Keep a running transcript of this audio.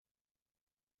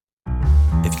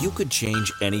If you could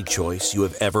change any choice you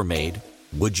have ever made,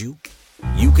 would you?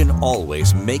 You can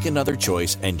always make another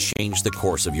choice and change the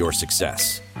course of your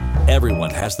success.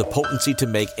 Everyone has the potency to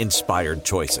make inspired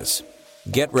choices.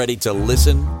 Get ready to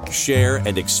listen, share,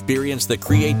 and experience the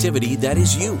creativity that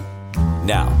is you.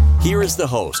 Now, here is the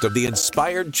host of the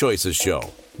Inspired Choices Show,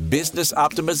 business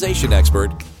optimization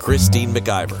expert, Christine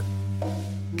McIver.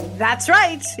 That's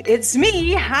right. It's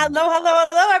me. Hello,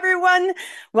 everyone.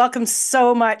 Welcome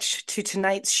so much to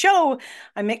tonight's show.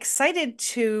 I'm excited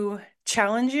to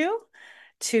challenge you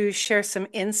to share some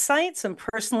insight, some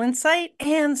personal insight,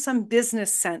 and some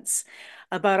business sense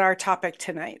about our topic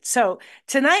tonight. So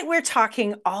tonight we're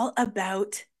talking all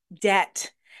about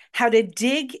debt, how to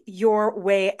dig your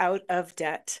way out of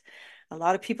debt. A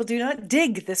lot of people do not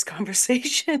dig this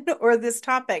conversation or this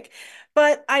topic,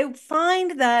 but I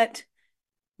find that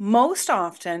most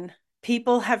often,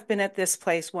 people have been at this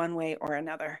place one way or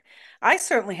another. I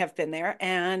certainly have been there,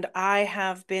 and I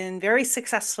have been very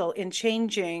successful in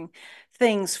changing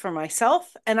things for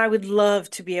myself. And I would love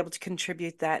to be able to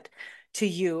contribute that to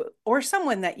you or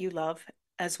someone that you love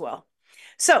as well.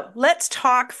 So let's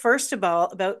talk first of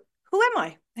all about who am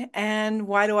I and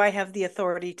why do I have the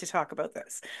authority to talk about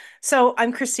this? So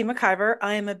I'm Christine McIver.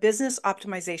 I am a business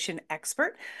optimization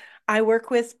expert. I work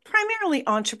with primarily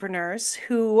entrepreneurs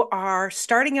who are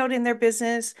starting out in their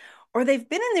business or they've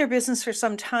been in their business for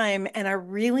some time and are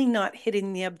really not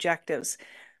hitting the objectives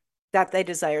that they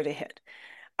desire to hit.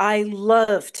 I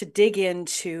love to dig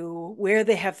into where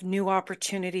they have new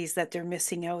opportunities that they're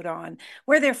missing out on,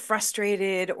 where they're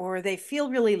frustrated or they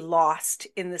feel really lost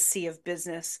in the sea of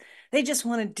business. They just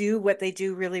want to do what they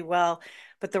do really well,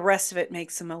 but the rest of it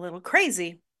makes them a little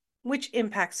crazy, which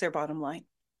impacts their bottom line.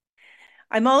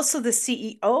 I'm also the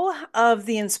CEO of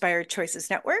the Inspired Choices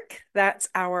Network. That's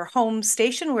our home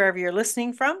station, wherever you're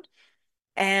listening from.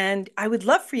 And I would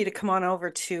love for you to come on over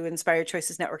to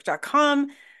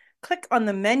inspiredchoicesnetwork.com, click on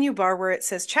the menu bar where it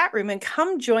says chat room, and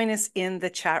come join us in the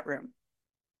chat room.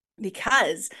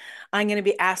 Because I'm going to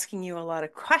be asking you a lot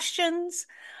of questions.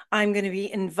 I'm going to be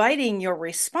inviting your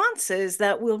responses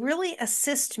that will really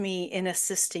assist me in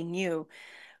assisting you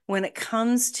when it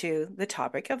comes to the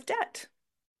topic of debt.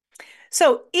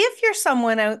 So if you're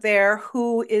someone out there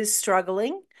who is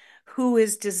struggling, who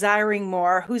is desiring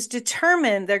more, who's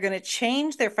determined they're going to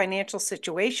change their financial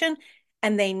situation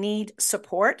and they need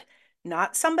support,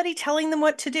 not somebody telling them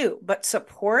what to do, but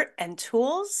support and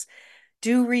tools,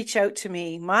 do reach out to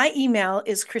me. My email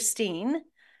is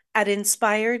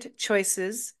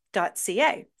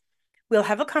christine@inspiredchoices.ca. We'll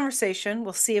have a conversation.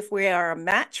 We'll see if we are a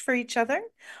match for each other.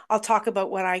 I'll talk about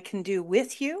what I can do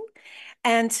with you.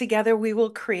 And together we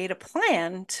will create a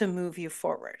plan to move you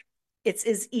forward. It's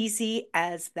as easy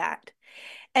as that.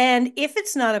 And if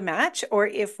it's not a match, or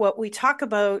if what we talk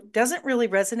about doesn't really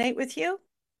resonate with you,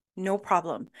 no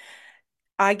problem.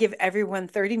 I give everyone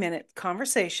 30-minute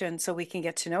conversation so we can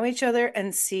get to know each other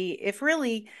and see if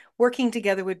really working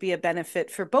together would be a benefit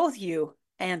for both you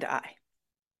and I.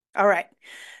 All right.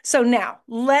 So now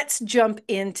let's jump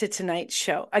into tonight's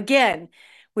show. Again,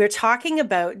 we're talking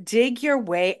about dig your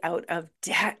way out of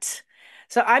debt.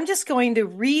 So I'm just going to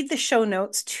read the show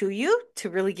notes to you to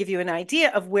really give you an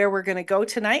idea of where we're going to go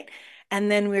tonight, and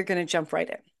then we're going to jump right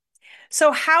in.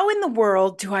 So how in the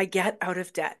world do I get out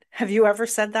of debt? Have you ever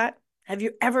said that? Have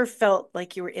you ever felt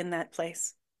like you were in that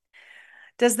place?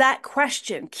 Does that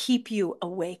question keep you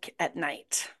awake at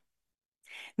night?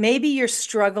 Maybe you're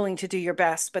struggling to do your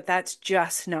best, but that's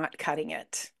just not cutting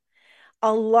it.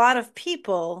 A lot of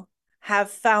people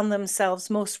have found themselves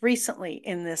most recently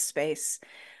in this space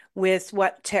with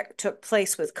what took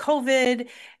place with COVID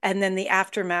and then the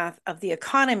aftermath of the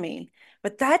economy.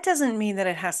 But that doesn't mean that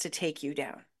it has to take you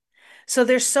down. So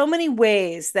there's so many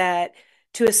ways that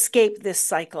to escape this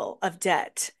cycle of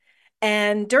debt.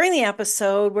 And during the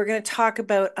episode, we're going to talk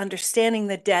about understanding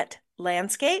the debt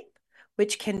landscape,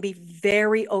 which can be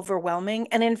very overwhelming.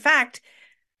 And in fact,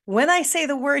 when I say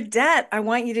the word debt, I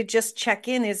want you to just check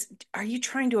in are you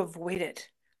trying to avoid it?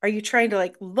 Are you trying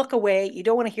to look away? You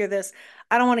don't want to hear this.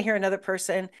 I don't want to hear another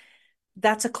person.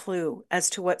 That's a clue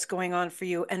as to what's going on for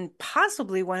you and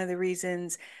possibly one of the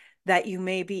reasons that you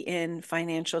may be in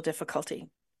financial difficulty.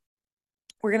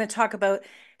 We're going to talk about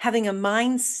having a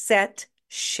mindset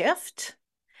shift.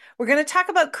 We're going to talk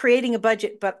about creating a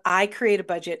budget, but I create a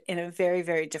budget in a very,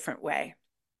 very different way.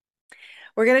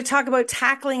 We're going to talk about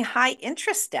tackling high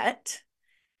interest debt,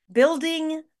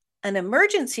 building an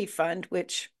emergency fund,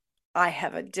 which I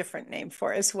have a different name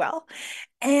for as well,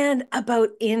 and about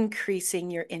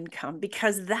increasing your income,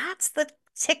 because that's the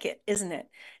ticket, isn't it?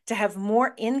 To have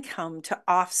more income to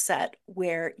offset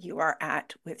where you are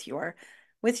at with your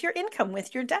income,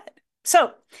 with your debt.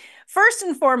 So, first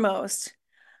and foremost,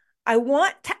 I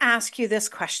want to ask you this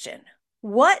question.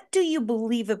 What do you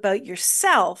believe about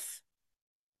yourself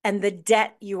and the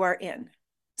debt you are in?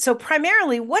 So,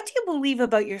 primarily, what do you believe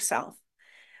about yourself?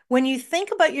 When you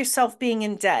think about yourself being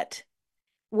in debt,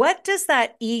 what does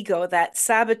that ego, that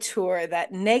saboteur,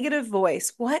 that negative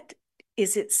voice, what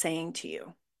is it saying to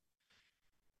you?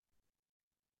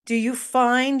 Do you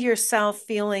find yourself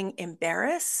feeling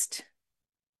embarrassed?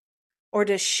 Or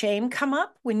does shame come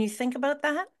up when you think about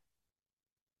that?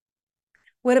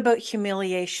 What about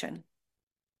humiliation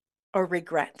or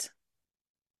regret?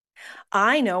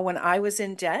 I know when I was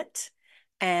in debt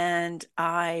and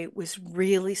I was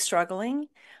really struggling,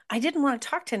 I didn't want to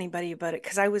talk to anybody about it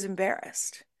because I was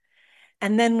embarrassed.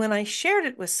 And then when I shared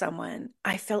it with someone,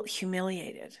 I felt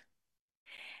humiliated.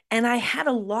 And I had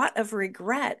a lot of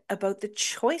regret about the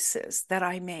choices that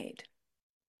I made.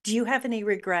 Do you have any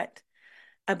regret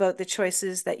about the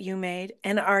choices that you made?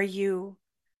 And are you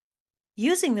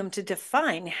using them to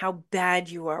define how bad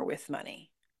you are with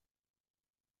money?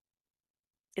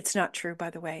 It's not true,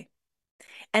 by the way.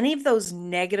 Any of those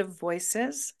negative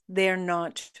voices, they're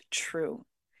not true.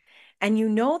 And you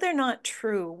know they're not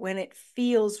true when it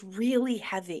feels really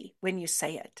heavy when you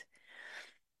say it.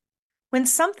 When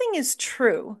something is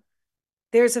true,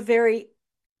 there's a very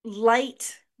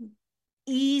light,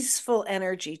 easeful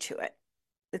energy to it.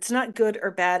 It's not good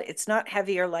or bad. It's not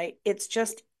heavy or light. It's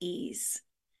just ease.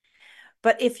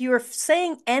 But if you're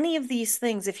saying any of these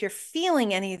things, if you're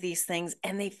feeling any of these things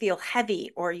and they feel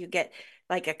heavy, or you get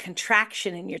like a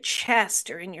contraction in your chest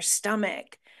or in your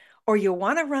stomach, or you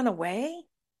want to run away,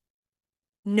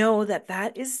 know that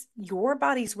that is your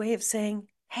body's way of saying,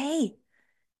 hey,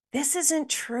 this isn't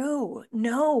true.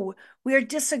 No, we're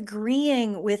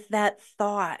disagreeing with that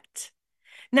thought.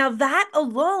 Now, that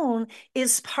alone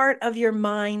is part of your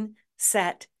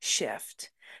mindset shift.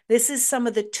 This is some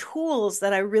of the tools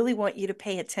that I really want you to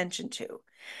pay attention to,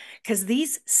 because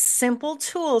these simple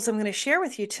tools I'm going to share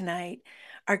with you tonight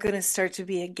are going to start to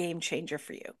be a game changer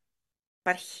for you.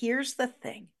 But here's the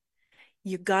thing,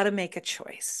 you got to make a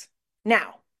choice.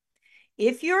 Now,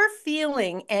 if you're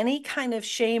feeling any kind of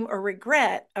shame or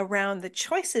regret around the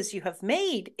choices you have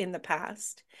made in the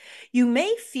past, you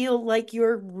may feel like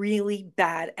you're really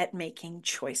bad at making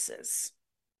choices.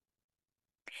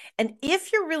 And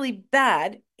if you're really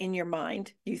bad in your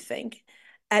mind, you think,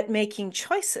 at making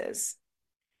choices,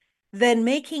 then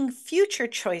making future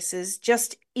choices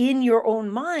just in your own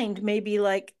mind may be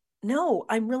like, no,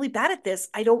 I'm really bad at this.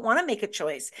 I don't want to make a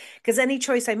choice because any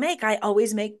choice I make, I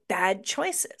always make bad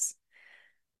choices.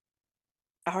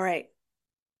 All right.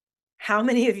 How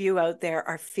many of you out there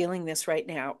are feeling this right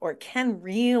now or can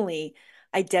really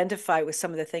identify with some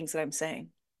of the things that I'm saying?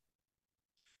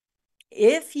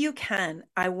 If you can,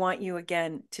 I want you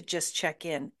again to just check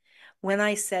in. When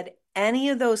I said any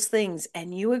of those things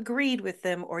and you agreed with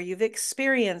them or you've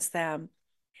experienced them,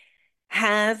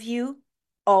 have you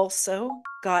also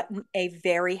gotten a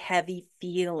very heavy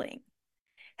feeling?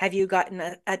 Have you gotten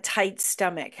a tight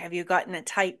stomach? Have you gotten a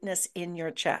tightness in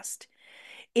your chest?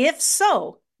 If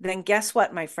so, then guess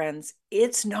what, my friends?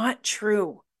 It's not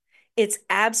true. It's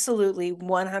absolutely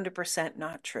 100%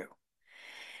 not true.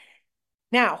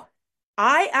 Now,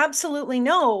 I absolutely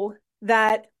know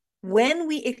that when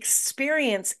we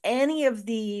experience any of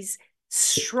these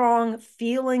strong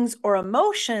feelings or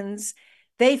emotions,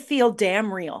 they feel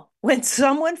damn real. When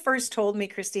someone first told me,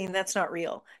 Christine, that's not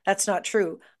real, that's not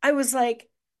true, I was like,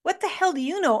 what the hell do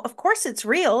you know? Of course it's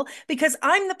real because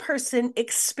I'm the person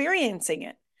experiencing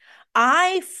it.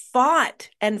 I fought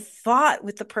and fought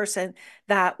with the person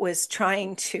that was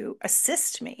trying to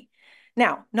assist me.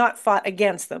 Now, not fought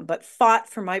against them, but fought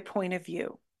for my point of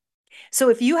view. So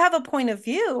if you have a point of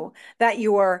view that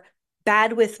you're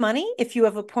bad with money, if you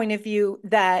have a point of view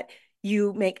that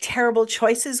you make terrible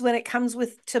choices when it comes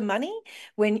with to money,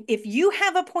 when if you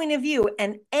have a point of view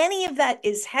and any of that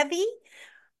is heavy,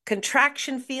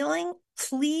 contraction feeling,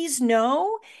 please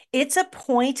know it's a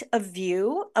point of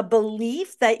view, a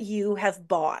belief that you have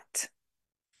bought.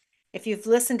 If you've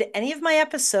listened to any of my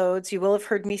episodes, you will have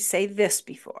heard me say this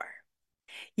before.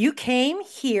 You came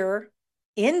here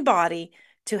in body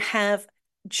to have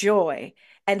joy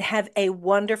and have a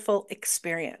wonderful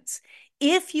experience.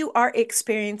 If you are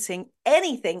experiencing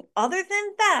anything other than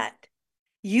that,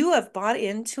 you have bought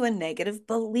into a negative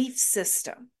belief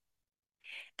system.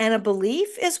 And a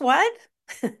belief is what?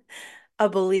 A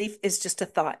belief is just a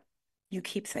thought you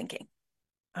keep thinking.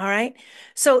 All right.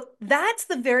 So that's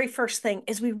the very first thing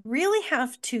is we really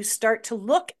have to start to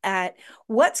look at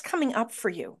what's coming up for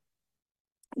you.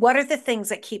 What are the things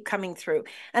that keep coming through?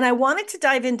 And I wanted to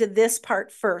dive into this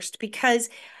part first because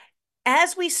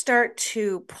as we start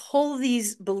to pull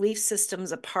these belief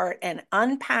systems apart and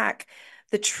unpack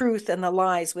the truth and the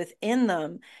lies within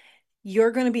them,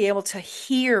 you're going to be able to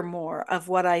hear more of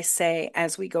what I say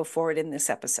as we go forward in this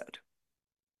episode.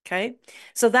 Okay.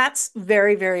 So that's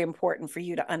very, very important for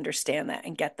you to understand that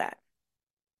and get that.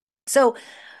 So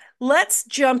let's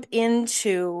jump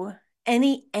into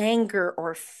any anger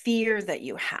or fear that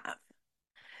you have.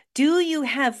 Do you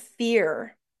have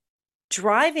fear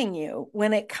driving you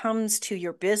when it comes to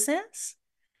your business,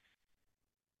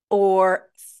 or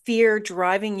fear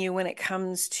driving you when it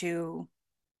comes to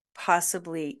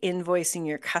possibly invoicing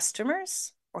your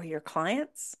customers or your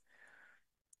clients,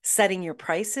 setting your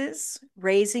prices,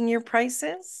 raising your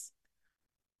prices,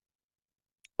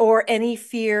 or any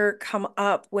fear come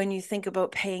up when you think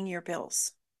about paying your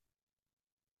bills?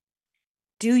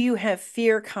 Do you have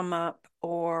fear come up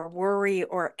or worry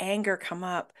or anger come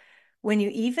up when you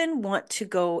even want to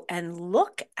go and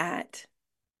look at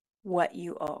what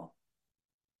you owe?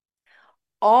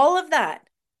 All of that,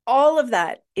 all of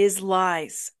that is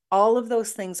lies. All of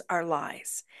those things are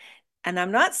lies. And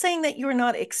I'm not saying that you're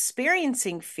not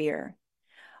experiencing fear,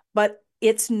 but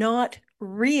it's not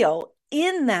real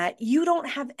in that you don't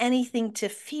have anything to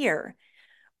fear.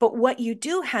 But what you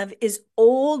do have is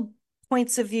old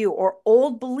points of view or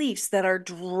old beliefs that are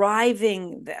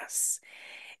driving this.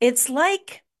 It's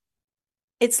like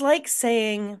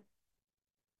saying,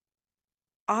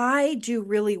 I do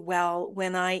really well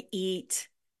when I eat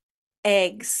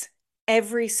eggs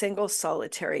every single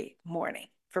solitary morning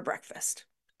for breakfast.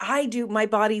 I do. My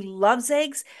body loves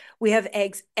eggs. We have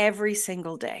eggs every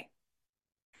single day.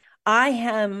 I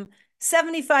am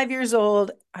 75 years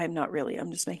old. I'm not really,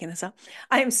 I'm just making this up.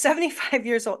 I am 75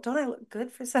 years old. Don't I look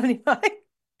good for 75?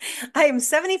 I am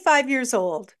 75 years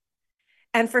old.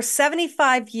 And for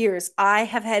 75 years, I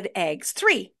have had eggs,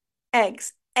 3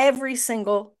 eggs every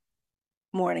single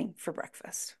morning for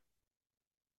breakfast.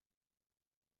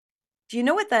 Do you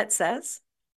know what that says?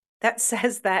 That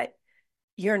says that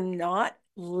you're not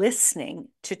listening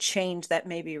to change that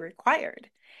may be required.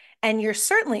 And you're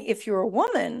certainly, if you're a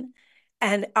woman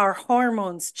and our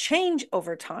hormones change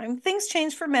over time, things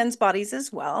change for men's bodies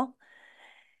as well.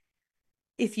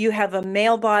 If you have a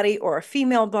male body or a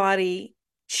female body,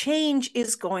 change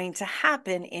is going to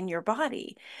happen in your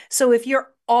body. So if you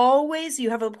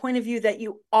have a point of view that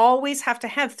you always have to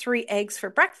have 3 eggs for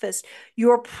breakfast,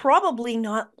 you're probably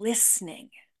not listening.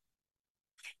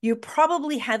 You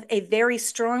probably have a very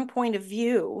strong point of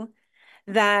view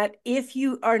that if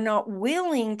you are not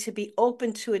willing to be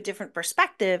open to a different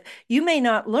perspective, you may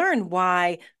not learn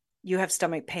why you have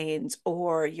stomach pains,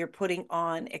 or you're putting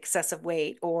on excessive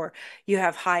weight, or you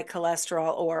have high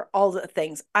cholesterol, or all the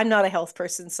things. I'm not a health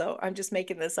person, so I'm just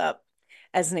making this up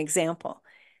as an example.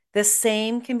 The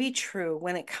same can be true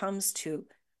when it comes to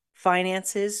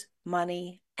finances,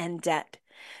 money, and debt.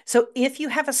 So if you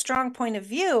have a strong point of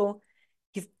view,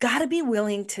 you've got to be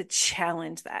willing to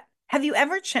challenge that. Have you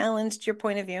ever challenged your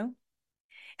point of view?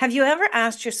 Have you ever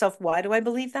asked yourself, why do I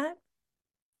believe that?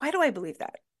 Why do I believe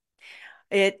that?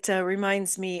 It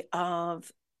reminds me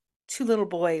of 2 little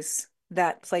boys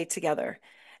that play together.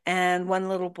 And one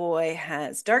little boy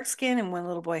has dark skin and one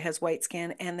little boy has white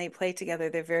skin, and they play together.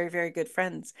 They're very, very good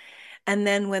friends. And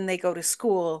then when they go to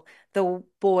school, the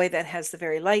boy that has the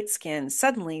very light skin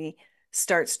suddenly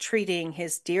starts treating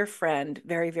his dear friend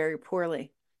very, very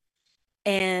poorly.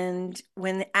 And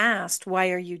when asked,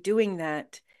 why are you doing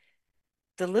that?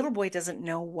 The little boy doesn't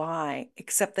know why,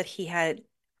 except that he had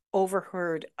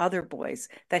overheard other boys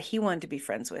that he wanted to be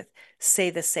friends with say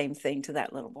the same thing to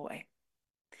that little boy.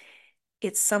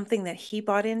 It's something that he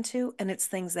bought into, and it's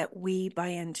things that we buy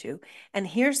into. And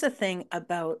here's the thing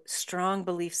about strong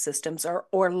belief systems,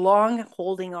 or long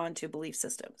holding on to belief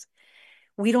systems.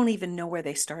 We don't even know where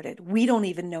they started. We don't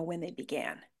even know when they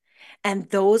began. And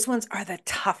those ones are the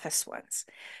toughest ones.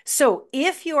 So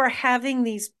if you are having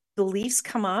these beliefs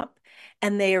come up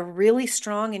and they are really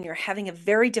strong and you're having a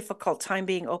very difficult time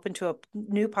being open to a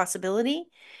new possibility,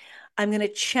 I'm going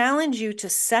to challenge you to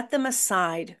set them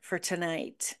aside for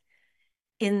tonight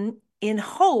in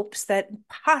hopes that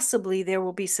possibly there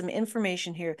will be some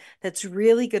information here that's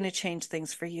really going to change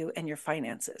things for you and your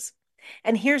finances.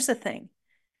 And here's the thing.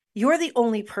 You're the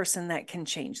only person that can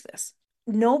change this.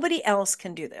 Nobody else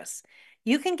can do this.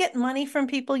 You can get money from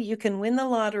people, you can win the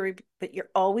lottery, but you're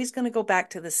always going to go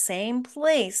back to the same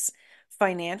place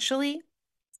financially,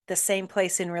 the same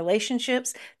place in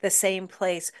relationships, the same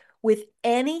place with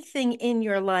anything in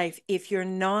your life if you're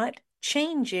not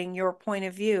changing your point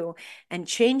of view. And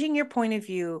changing your point of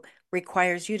view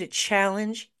requires you to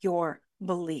challenge your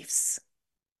beliefs.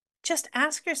 Just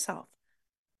ask yourself,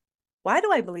 why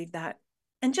do I believe that?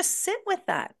 and just sit with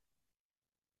that.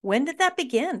 When did that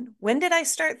begin? When did I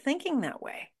start thinking that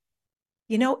way?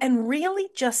 And really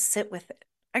just sit with it.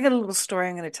 I got a little story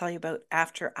I'm going to tell you about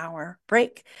after our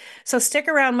break. So stick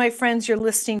around, my friends. You're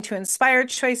listening to Inspired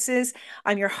Choices.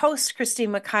 I'm your host,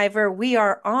 Christine McIver. We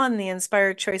are on the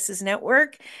Inspired Choices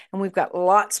Network, and we've got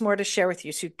lots more to share with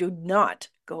you. So do not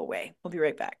go away. We'll be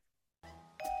right back.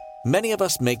 Many of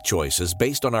us make choices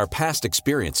based on our past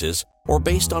experiences or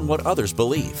based on what others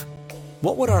believe.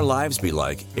 What would our lives be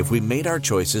like if we made our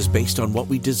choices based on what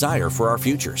we desire for our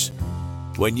futures?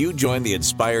 When you join the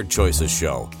Inspired Choices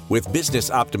show with business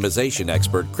optimization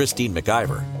expert Christine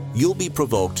McIver, you'll be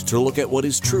provoked to look at what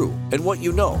is true and what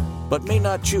you know, but may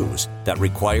not choose, that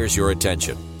requires your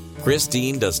attention.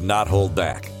 Christine does not hold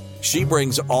back. She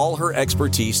brings all her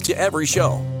expertise to every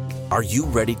show. Are you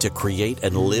ready to create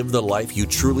and live the life you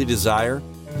truly desire?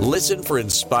 Listen for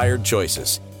Inspired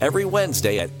Choices every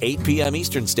Wednesday at 8 p.m.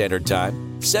 Eastern Standard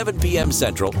Time, 7 p.m.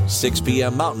 Central, 6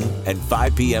 p.m. Mountain, and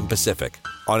 5 p.m. Pacific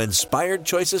on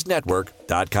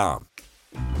InspiredChoicesNetwork.com.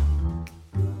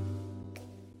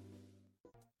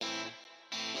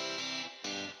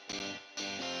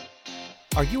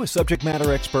 Are you a subject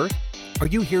matter expert? Are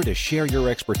you here to share your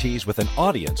expertise with an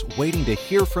audience waiting to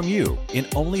hear from you in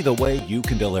only the way you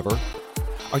can deliver?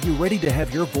 Are you ready to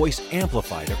have your voice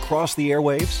amplified across the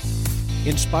airwaves?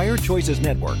 Inspired Choices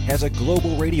Network has a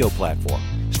global radio platform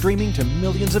streaming to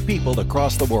millions of people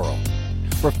across the world.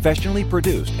 Professionally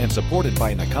produced and supported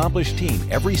by an accomplished team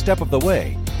every step of the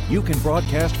way, you can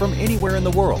broadcast from anywhere in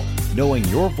the world, knowing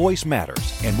your voice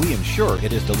matters, and we ensure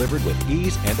it is delivered with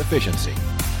ease and efficiency.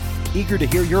 Eager to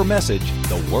hear your message,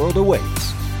 the world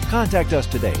awaits. Contact us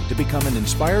today to become an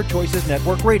Inspired Choices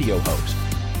Network radio host.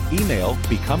 Email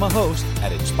become a host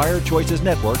at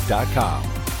inspiredchoicesnetwork.com.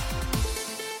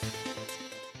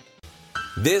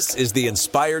 This is the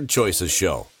Inspired Choices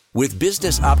Show with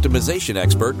business optimization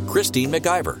expert Christine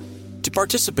McIver. To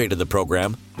participate in the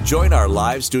program, join our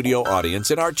live studio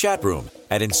audience in our chat room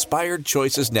at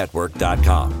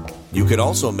inspiredchoicesnetwork.com. You can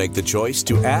also make the choice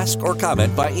to ask or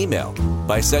comment by email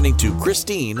by sending to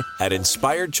Christine at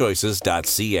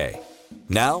inspiredchoices.ca.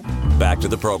 Now, back to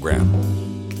the program.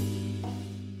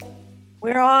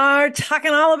 We are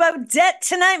talking all about debt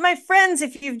tonight, my friends.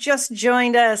 If you've just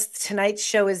joined us, tonight's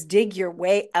show is Dig Your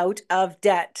Way Out of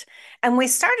Debt. And we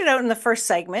started out in the first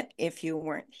segment, if you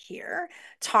weren't here,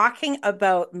 talking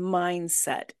about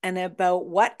mindset and about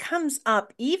what comes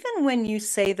up even when you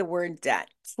say the word debt.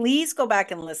 Please go back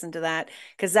and listen to that,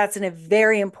 because that's a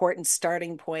very important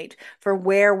starting point for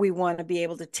where we want to be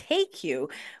able to take you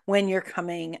when you're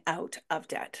coming out of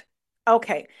debt.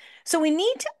 Okay, so we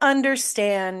need to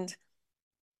understand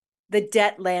the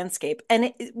debt landscape.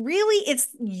 And it's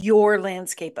your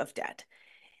landscape of debt.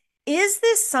 Is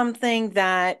this something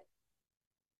that,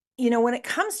 when it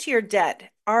comes to your debt,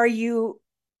 are you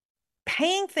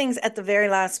paying things at the very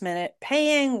last minute,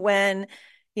 paying when,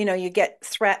 you get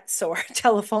threats or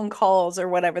telephone calls or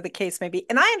whatever the case may be?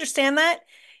 And I understand that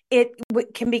it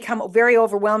can become very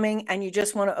overwhelming and you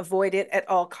just want to avoid it at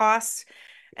all costs.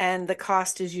 And the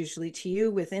cost is usually to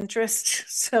you with interest.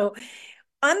 So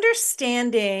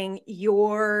understanding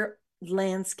your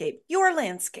landscape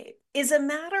is a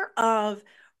matter of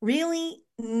really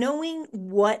knowing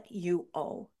what you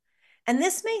owe. And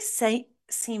this may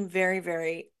seem very,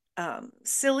 very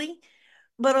silly,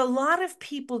 but a lot of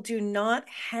people do not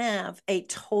have a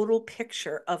total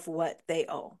picture of what they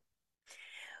owe.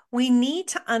 We need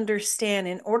to understand,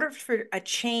 in order for a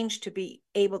change to be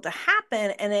able to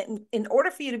happen, and in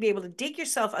order for you to be able to dig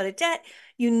yourself out of debt,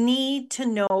 you need to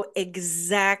know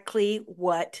exactly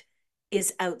what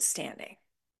is outstanding.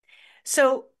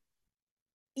 So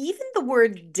even the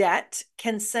word debt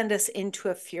can send us into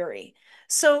a fury.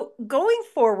 So going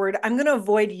forward, I'm going to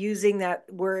avoid using that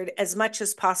word as much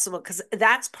as possible, because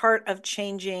that's part of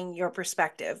changing your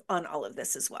perspective on all of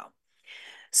this as well.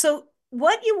 So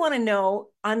what you want to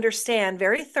understand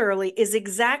very thoroughly is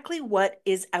exactly what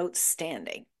is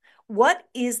outstanding. What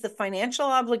is the financial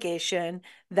obligation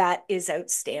that is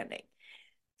outstanding?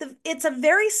 It's a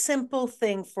very simple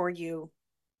thing for you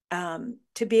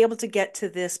to be able to get to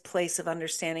this place of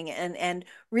understanding and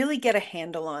really get a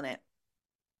handle on it.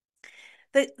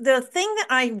 The thing that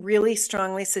I really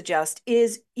strongly suggest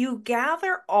is you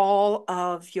gather all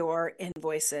of your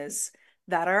invoices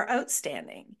that are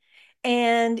outstanding.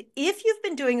 And if you've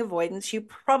been doing avoidance, you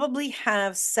probably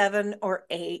have 7 or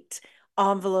 8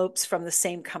 envelopes from the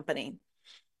same company.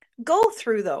 Go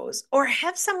through those or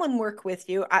have someone work with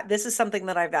you. This is something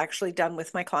that I've actually done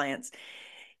with my clients,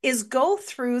 is go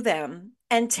through them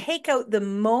and take out the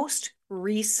most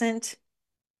recent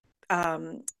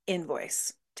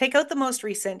invoice. Take out the most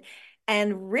recent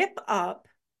and rip up,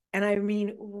 and I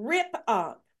mean rip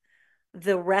up,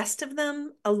 the rest of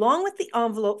them along with the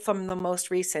envelope from the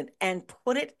most recent and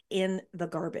put it in the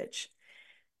garbage.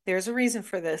 There's a reason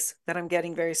for this that I'm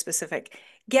getting very specific.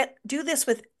 Do this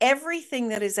with everything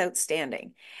that is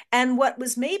outstanding. And what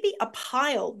was maybe a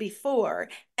pile before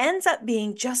ends up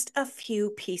being just a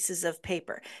few pieces of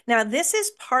paper. Now, this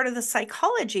is part of the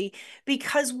psychology,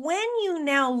 because when you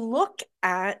now look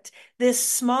at this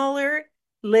smaller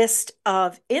list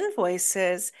of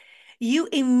invoices, you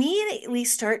immediately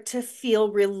start to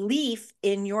feel relief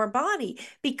in your body,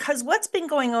 because what's been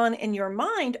going on in your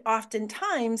mind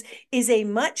oftentimes is a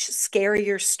much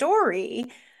scarier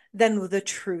story than the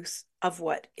truth of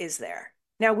what is there.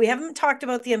 Now, we haven't talked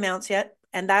about the amounts yet,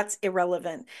 and that's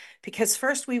irrelevant, because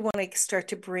first we want to start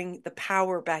to bring the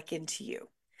power back into you.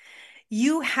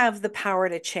 You have the power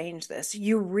to change this.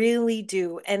 You really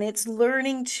do. And it's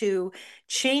learning to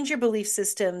change your belief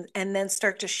system and then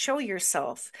start to show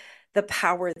yourself the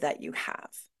power that you have.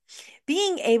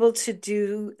 Being able to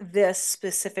do this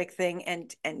specific thing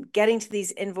and getting to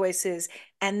these invoices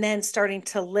and then starting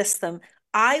to list them,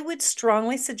 I would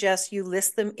strongly suggest you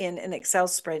list them in an Excel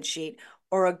spreadsheet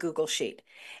or a Google Sheet.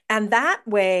 And that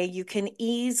way you can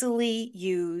easily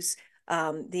use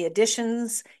the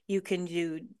additions, you can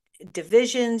do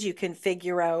divisions, you can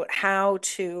figure out how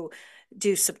to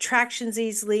do subtractions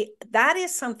easily. That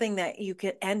is something that you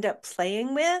can end up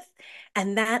playing with,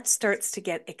 and that starts to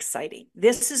get exciting.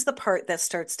 This is the part that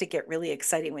starts to get really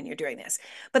exciting when you're doing this.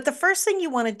 But the first thing you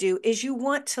want to do is you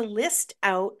want to list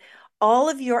out all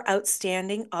of your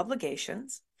outstanding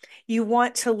obligations. You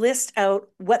want to list out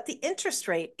what the interest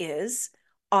rate is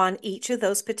on each of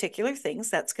those particular things.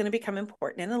 That's going to become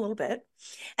important in a little bit.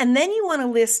 And then you want to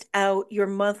list out your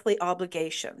monthly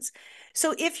obligations.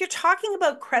 So if you're talking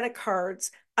about credit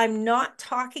cards, I'm not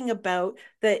talking about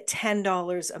the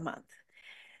 $10 a month.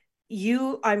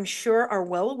 You, I'm sure, are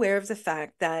well aware of the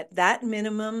fact that that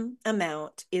minimum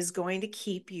amount is going to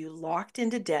keep you locked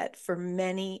into debt for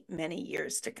many, many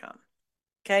years to come.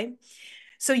 Okay.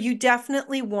 So you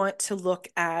definitely want to look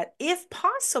at, if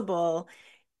possible,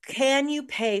 can you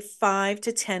pay 5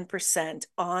 to 10%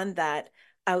 on that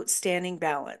outstanding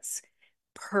balance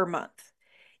per month?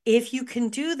 If you can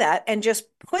do that and just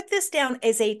put this down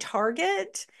as a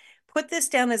target, put this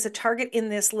down as a target in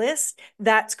this list,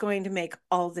 that's going to make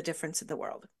all the difference in the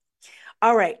world.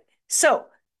 All right. So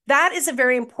that is a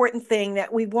very important thing,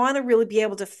 that we want to really be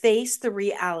able to face the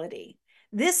reality.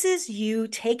 This is you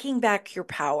taking back your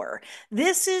power.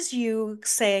 This is you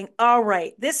saying, all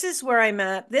right, this is where I'm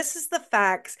at. This is the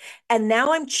facts. And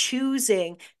now I'm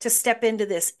choosing to step into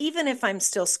this, even if I'm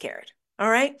still scared. All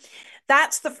right.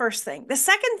 That's the first thing. The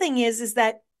second thing is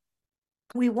that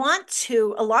we want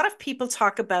to, a lot of people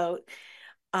talk about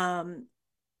how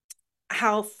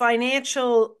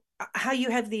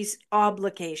you have these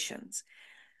obligations.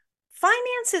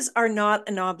 Finances are not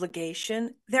an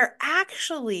obligation. They're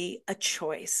actually a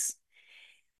choice.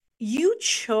 You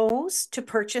chose to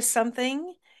purchase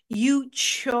something. You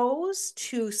chose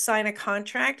to sign a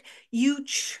contract. You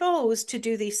chose to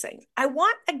do these things. I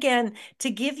want, again, to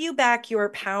give you back your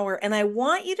power. And I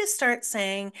want you to start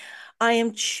saying, I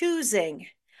am choosing.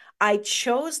 I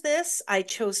chose this. I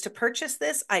chose to purchase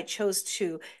this. I chose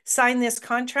to sign this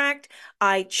contract.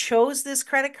 I chose this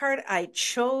credit card. I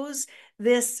chose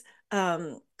this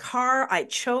car. I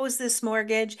chose this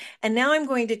mortgage. And now I'm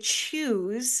going to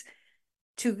choose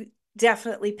to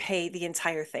definitely pay the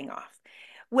entire thing off.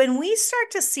 When we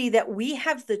start to see that we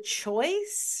have the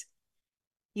choice,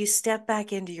 you step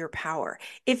back into your power.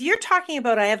 If you're talking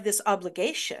about, I have this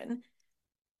obligation,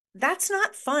 that's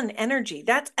not fun energy.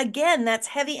 That's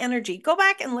heavy energy. Go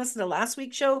back and listen to last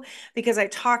week's show, because I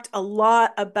talked a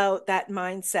lot about that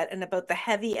mindset and about the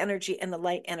heavy energy and the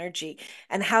light energy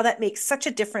and how that makes such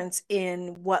a difference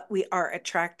in what we are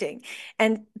attracting.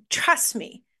 And trust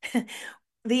me,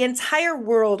 the entire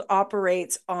world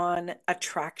operates on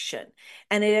attraction,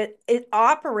 and it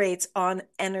operates on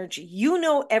energy. You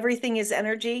know, everything is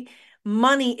energy.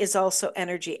 Money is also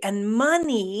energy, and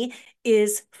money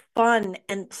is fun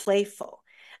and playful.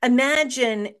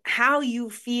 Imagine how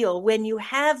you feel when you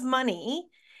have money,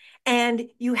 and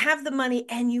you have the money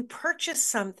and you purchase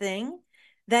something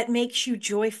that makes you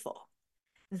joyful.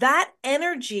 That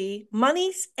energy,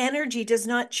 money's energy, does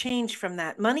not change from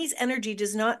that. Money's energy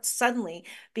does not suddenly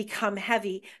become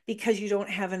heavy because you don't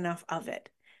have enough of it.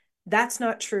 That's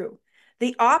not true.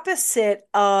 The opposite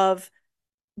of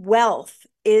wealth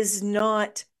is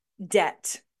not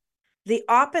debt. The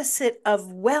opposite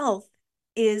of wealth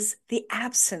is the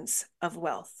absence of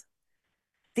wealth.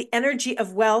 The energy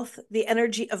of wealth, the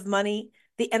energy of money,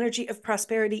 the energy of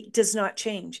prosperity does not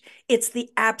change. It's the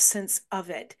absence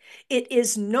of it. It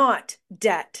is not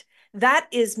debt. That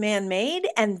is man-made,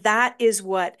 and that is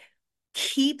what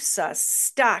keeps us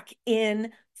stuck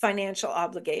in financial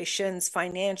obligations,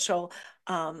 financial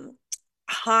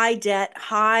high debt,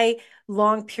 high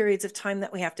long periods of time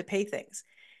that we have to pay things.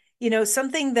 You know,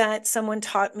 something that someone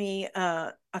taught me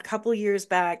a couple years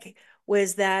back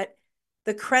was that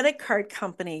the credit card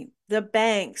company, the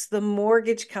banks, the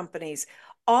mortgage companies,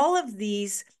 all of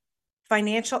these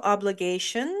financial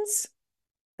obligations,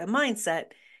 the mindset,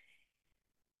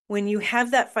 when you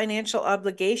have that financial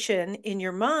obligation in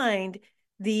your mind,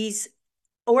 these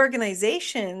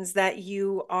organizations that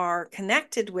you are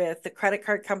connected with, the credit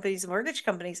card companies, mortgage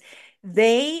companies,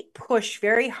 they push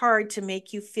very hard to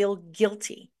make you feel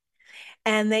guilty.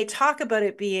 And they talk about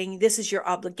it being, this is your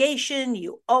obligation,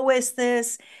 you owe us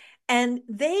this. And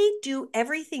they do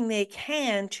everything they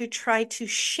can to try to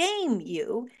shame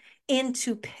you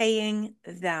into paying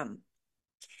them.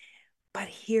 But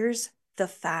here's the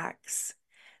facts.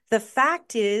 The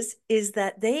fact is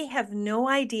that they have no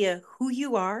idea who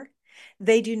you are.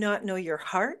 They do not know your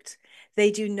heart. They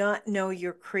do not know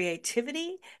your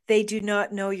creativity. They do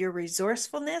not know your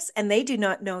resourcefulness, and they do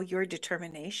not know your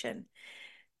determination.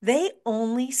 They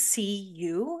only see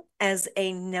you as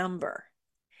a number.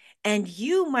 And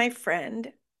you, my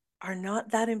friend, are not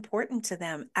that important to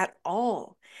them at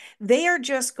all. They are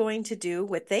just going to do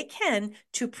what they can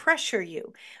to pressure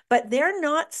you, but they're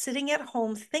not sitting at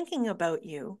home thinking about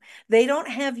you. They don't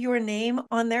have your name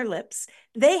on their lips.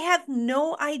 They have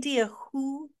no idea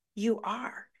who you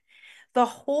are. The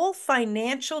whole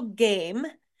financial game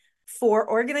for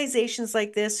organizations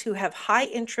like this who have high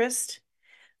interest,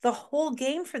 the whole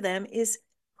game for them is,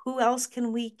 who else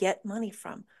can we get money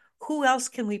from? Who else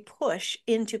can we push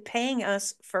into paying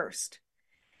us first?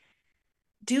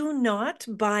 Do not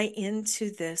buy into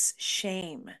this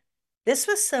shame. This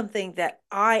was something that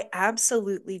I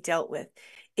absolutely dealt with,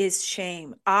 is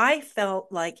shame. I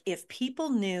felt like if people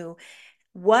knew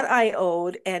what I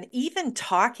owed, and even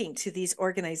talking to these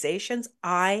organizations,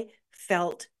 I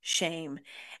felt shame.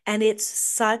 And it's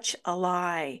such a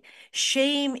lie.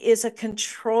 Shame is a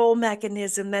control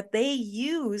mechanism that they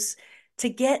use to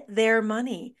get their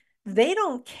money. They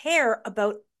don't care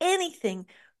about anything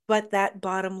but that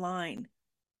bottom line.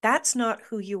 That's not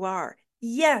who you are.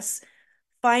 Yes,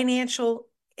 financial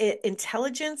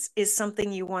intelligence is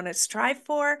something you want to strive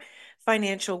for.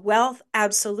 Financial wealth,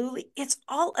 absolutely. It's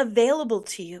all available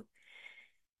to you.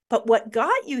 But what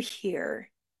got you here,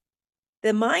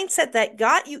 the mindset that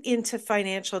got you into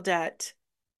financial debt,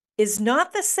 is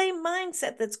not the same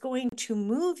mindset that's going to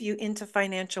move you into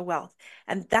financial wealth.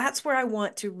 And that's where I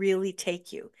want to really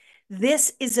take you.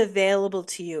 This is available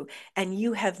to you, and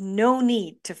you have no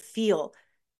need to feel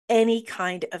any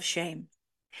kind of shame.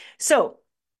 So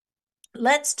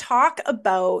let's talk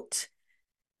about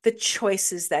the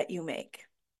choices that you make.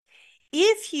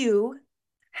 If you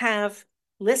have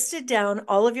listed down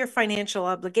all of your financial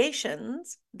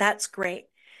obligations, that's great.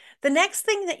 The next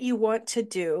thing that you want to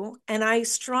do, and I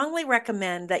strongly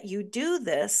recommend that you do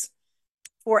this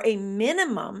for a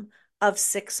minimum of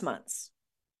 6 months.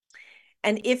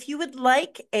 And if you would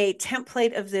like a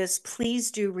template of this,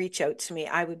 please do reach out to me.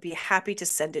 I would be happy to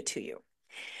send it to you.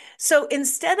 So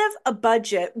instead of a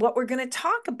budget, what we're going to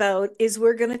talk about is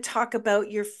we're going to talk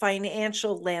about your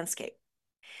financial landscape.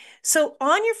 So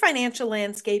on your financial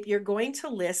landscape, you're going to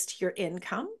list your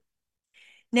income.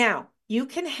 Now, you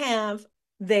can have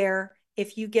there,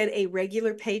 if you get a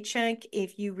regular paycheck,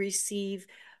 if you receive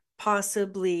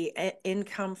possibly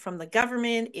income from the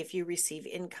government, if you receive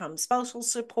income, spousal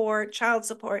support, child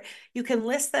support, you can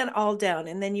list that all down.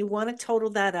 And then you want to total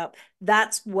that up.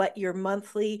 That's what your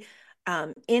monthly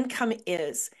income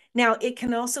is. Now, it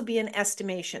can also be an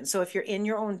estimation. So if you're in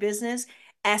your own business,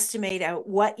 estimate out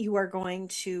what you are going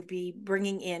to be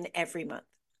bringing in every month.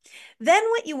 Then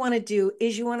what you want to do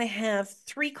is you want to have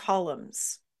 3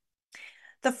 columns.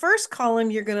 The first column,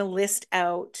 you're going to list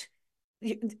out,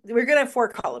 we're going to have 4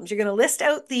 columns. You're going to list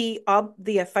out the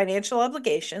financial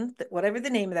obligation, whatever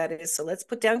the name of that is. So let's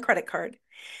put down credit card.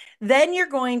 Then you're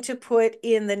going to put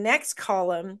in the next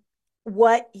column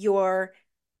what your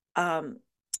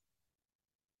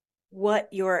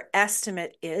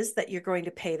estimate is that you're going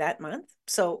to pay that month.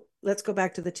 So let's go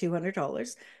back to the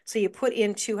 $200. So you put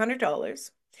in $200.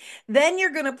 Then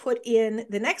you're going to put in,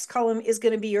 the next column is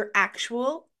going to be your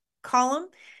actual column.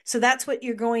 So that's what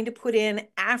you're going to put in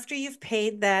after you've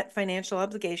paid that financial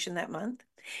obligation that month.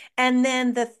 And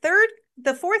then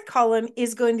the fourth column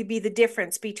is going to be the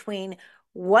difference between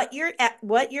what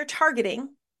you're targeting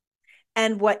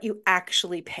and what you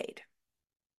actually paid.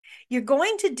 You're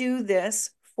going to do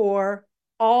this for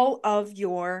all of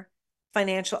your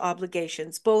financial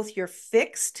obligations, both your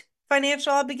fixed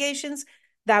financial obligations,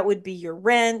 that would be your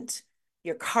rent,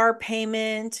 your car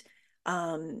payment,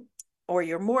 or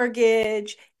your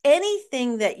mortgage,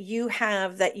 anything that you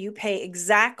have that you pay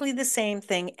exactly the same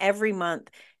thing every month,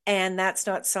 and that's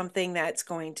not something that's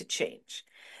going to change.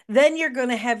 Then you're going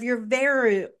to have your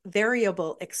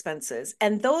variable expenses,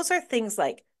 and those are things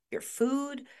like your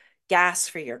food, gas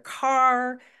for your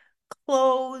car,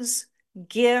 clothes,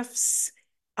 gifts,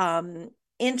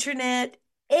 internet,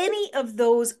 any of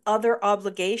those other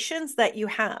obligations that you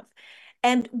have.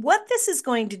 And what this is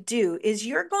going to do is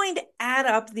you're going to add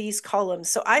up these columns.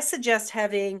 So I suggest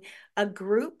having a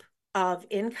group of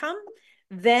income,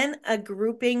 then a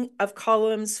grouping of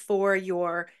columns for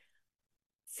your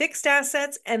fixed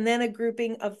assets, and then a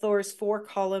grouping of those 4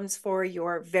 columns for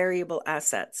your variable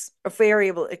assets or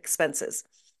variable expenses.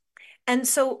 And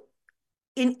so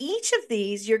in each of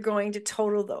these, you're going to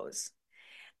total those.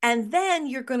 And then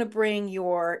you're going to bring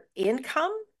your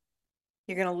income.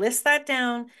 You're going to list that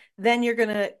down. Then you're going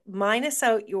to minus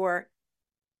out your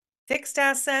fixed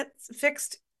assets,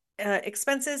 fixed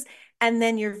expenses, and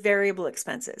then your variable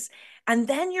expenses. And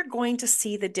then you're going to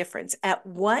see the difference at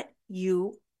what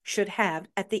you should have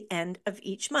at the end of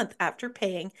each month after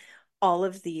paying all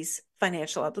of these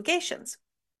financial obligations.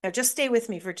 Now, just stay with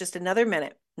me for just another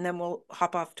minute, and then we'll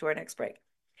hop off to our next break.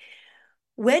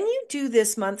 When you do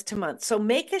this month to month, so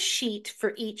make a sheet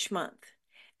for each month.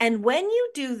 And when you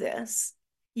do this,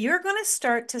 you're going to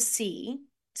start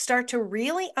to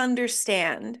really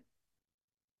understand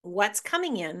what's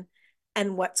coming in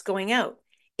and what's going out.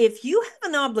 If you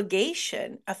have an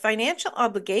obligation, a financial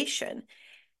obligation,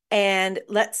 and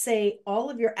let's say all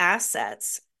of your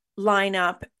assets line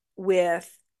up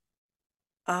with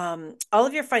all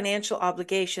of your financial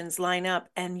obligations line up,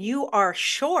 and you are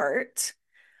short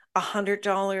 $100,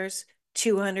 $200,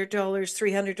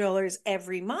 $300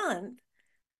 every month,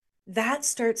 that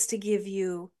starts to give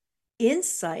you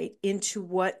insight into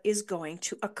what is going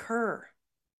to occur.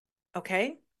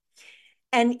 Okay?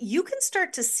 And you can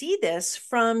start to see this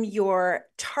from your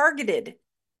targeted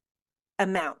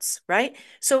amounts, right?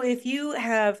 So if you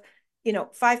have,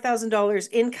 $5,000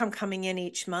 income coming in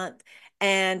each month,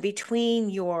 and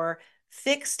between your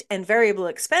fixed and variable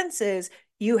expenses,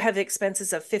 you have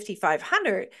expenses of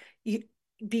 $5,500,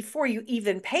 before you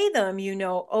even pay them,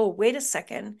 oh, wait a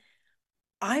second,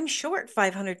 I'm short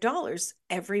 $500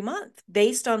 every month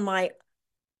based on my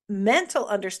mental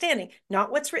understanding,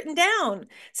 not what's written down.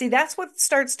 See, that's what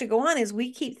starts to go on is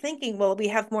we keep thinking, well, we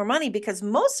have more money because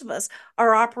most of us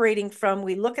are operating from,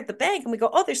 we look at the bank and we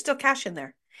go, oh, there's still cash in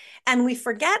there. And we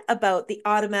forget about the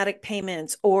automatic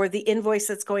payments or the invoice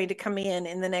that's going to come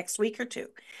in the next week or two.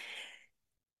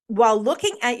 While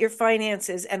looking at your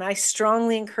finances, and I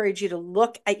strongly encourage you to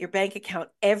look at your bank account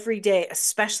every day,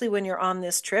 especially when you're on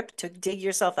this trip to dig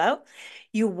yourself out,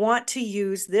 you want to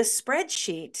use this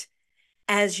spreadsheet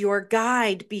as your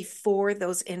guide before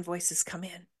those invoices come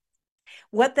in.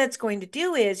 What that's going to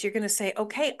do is you're going to say,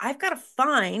 okay, I've got to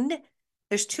find,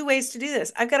 there's 2 ways to do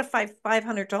this. I've got to find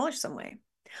 $500 some way.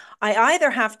 I either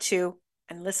have to,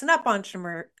 and listen up,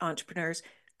 entrepreneurs,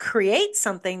 create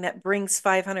something that brings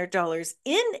 $500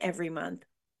 in every month,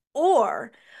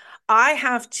 or I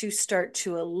have to start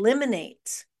to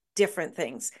eliminate different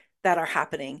things that are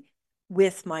happening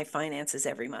with my finances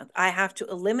every month. I have to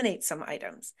eliminate some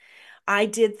items. I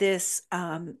did this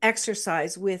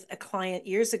exercise with a client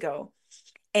years ago,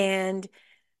 and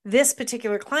this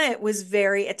particular client was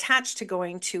very attached to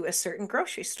going to a certain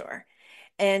grocery store.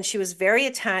 And she was very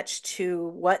attached to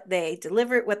what they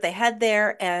delivered, what they had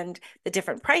there, and the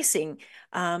different pricing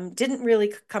didn't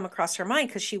really come across her mind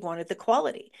because she wanted the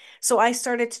quality. So I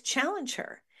started to challenge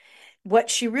her.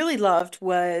 What she really loved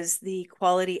was the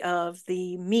quality of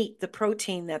the meat, the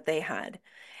protein that they had,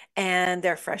 and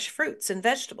their fresh fruits and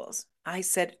vegetables. I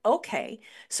said, okay,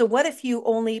 so what if you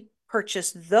only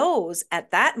purchase those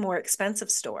at that more expensive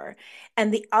store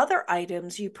and the other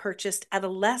items you purchased at a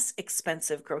less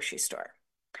expensive grocery store?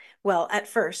 Well, at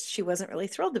first, she wasn't really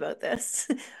thrilled about this,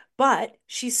 but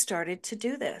she started to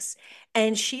do this.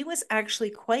 And she was actually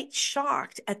quite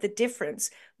shocked at the difference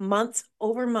month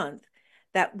over month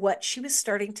that what she was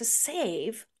starting to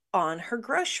save on her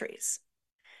groceries.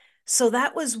 So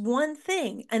that was one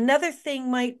thing. Another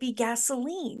thing might be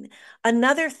gasoline.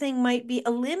 Another thing might be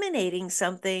eliminating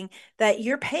something that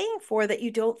you're paying for that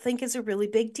you don't think is a really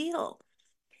big deal.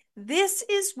 This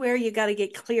is where you got to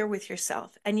get clear with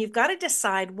yourself, and you've got to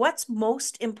decide what's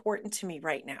most important to me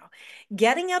right now.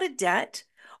 Getting out of debt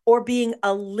or being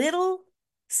a little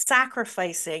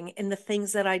sacrificing in the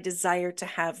things that I desire to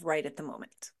have right at the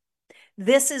moment.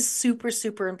 This is super,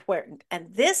 super important.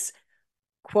 And this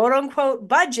quote unquote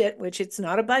budget, which it's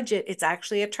not a budget, it's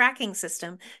actually a tracking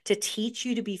system to teach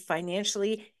you to be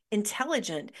financially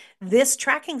intelligent. This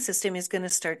tracking system is going to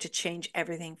start to change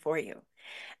everything for you.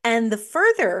 And the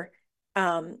further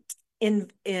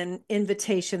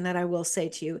invitation that I will say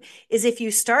to you is, if you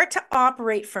start to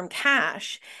operate from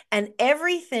cash and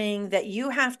everything that you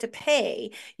have to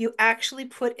pay, you actually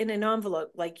put in an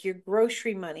envelope, like your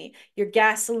grocery money, your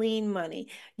gasoline money,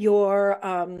 your,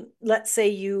 let's say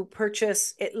you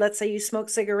purchase it, let's say you smoke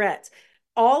cigarettes,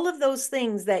 all of those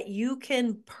things that you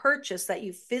can purchase, that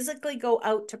you physically go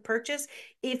out to purchase,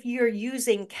 if you're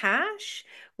using cash,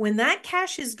 when that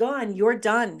cash is gone, you're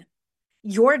done.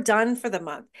 You're done for the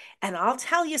month. And I'll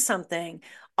tell you something,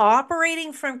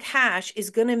 operating from cash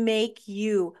is going to make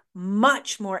you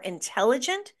much more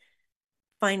intelligent,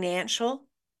 financial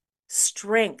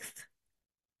strength.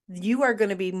 You are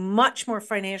going to be much more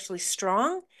financially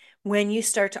strong when you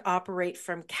start to operate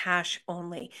from cash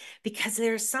only, because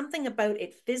there's something about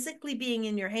it physically being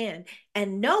in your hand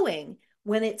and knowing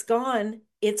when it's gone,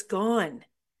 it's gone.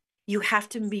 You have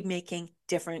to be making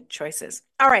different choices.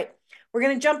 All right. We're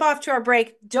going to jump off to our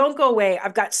break. Don't go away.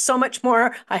 I've got so much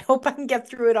more. I hope I can get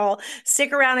through it all.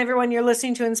 Stick around, everyone. You're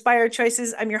listening to Inspired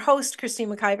Choices. I'm your host, Christine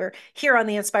McIver, here on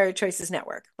the Inspired Choices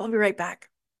Network. We'll be right back.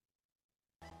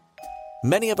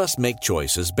 Many of us make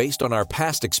choices based on our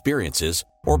past experiences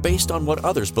or based on what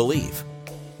others believe.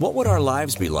 What would our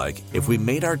lives be like if we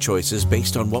made our choices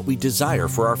based on what we desire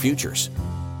for our futures?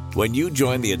 When you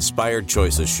join the Inspired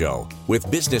Choices show with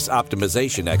business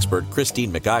optimization expert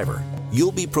Christine McIver,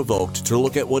 you'll be provoked to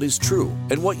look at what is true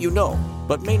and what you know,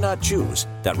 but may not choose,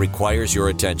 that requires your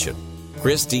attention.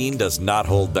 Christine does not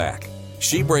hold back.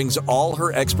 She brings all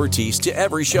her expertise to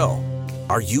every show.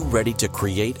 Are you ready to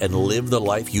create and live the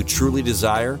life you truly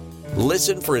desire?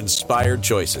 Listen for Inspired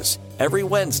Choices every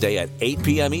Wednesday at 8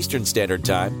 p.m. Eastern Standard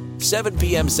Time, 7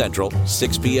 p.m. Central,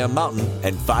 6 p.m. Mountain,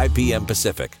 and 5 p.m.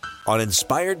 Pacific on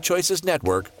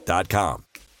InspiredChoicesNetwork.com.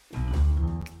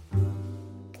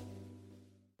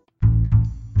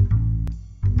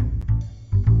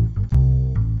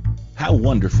 How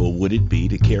wonderful would it be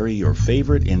to carry your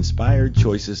favorite Inspired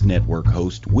Choices Network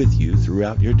host with you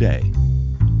throughout your day?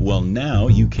 Well, now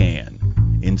you can.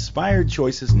 Inspired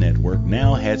Choices Network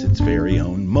now has its very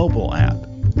own mobile app.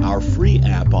 Our free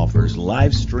app offers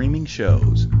live streaming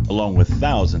shows, along with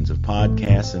thousands of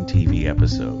podcasts and TV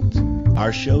episodes.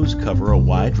 Our shows cover a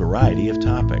wide variety of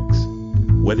topics.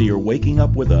 Whether you're waking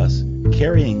up with us,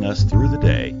 carrying us through the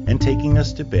day, and taking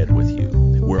us to bed with you,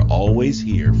 we're always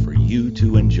here for you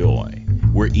to enjoy.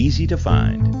 We're easy to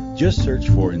find. Just search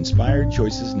for Inspired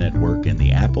Choices Network in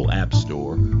the Apple App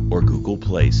Store or Google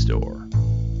Play Store.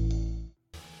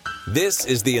 This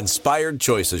is the Inspired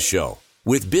Choices Show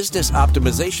with business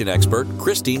optimization expert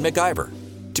Christine McIver.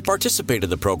 To participate in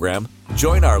the program,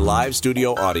 join our live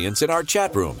studio audience in our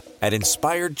chat room at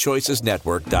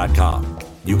InspiredChoicesNetwork.com.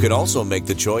 You can also make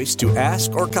the choice to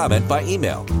ask or comment by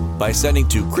email by sending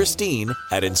to Christine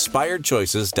at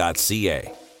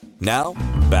InspiredChoices.ca. Now,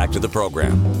 back to the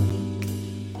program.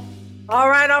 All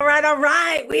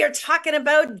right. We are talking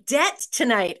about debt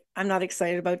tonight. I'm not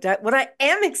excited about debt. What I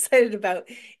am excited about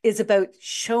is about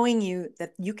showing you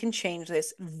that you can change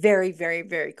this very, very,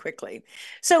 very quickly.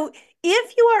 So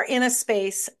if you are in a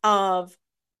space of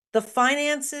the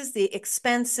finances, the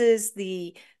expenses,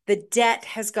 the debt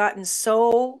has gotten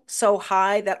so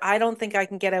high that I don't think I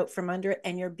can get out from under it,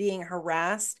 and you're being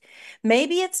harassed,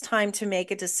 maybe it's time to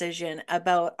make a decision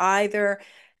about either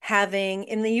having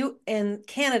in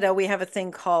Canada, we have a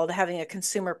thing called having a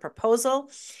consumer proposal.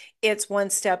 It's one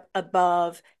step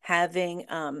above having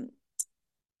oh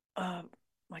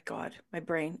my God, my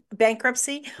brain,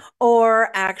 bankruptcy,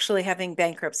 or actually having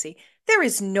bankruptcy. There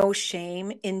is no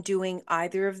shame in doing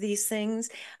either of these things.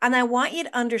 And I want you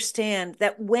to understand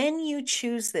that when you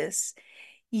choose this,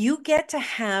 you get to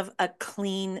have a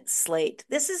clean slate.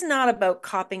 This is not about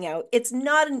copping out. It's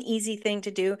not an easy thing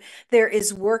to do. There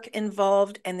is work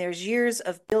involved and there's years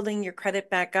of building your credit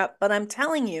back up. But I'm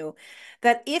telling you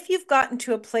that if you've gotten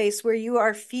to a place where you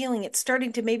are feeling it's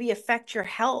starting to maybe affect your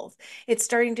health, it's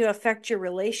starting to affect your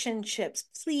relationships,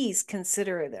 please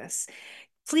consider this.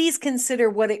 Please consider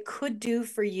what it could do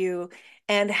for you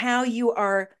and how you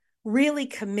are really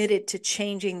committed to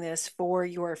changing this for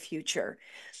your future.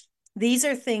 These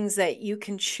are things that you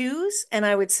can choose, and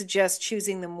I would suggest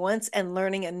choosing them once and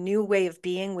learning a new way of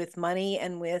being with money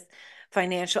and with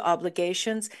financial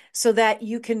obligations so that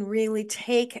you can really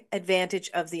take advantage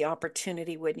of the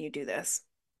opportunity when you do this.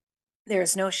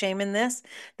 There's no shame in this.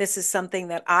 This is something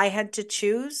that I had to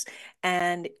choose.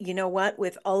 And you know what?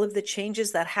 With all of the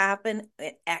changes that happen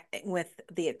with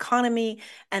the economy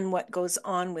and what goes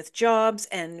on with jobs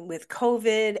and with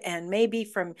COVID, and maybe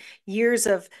from years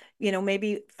of,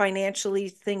 maybe financially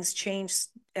things changed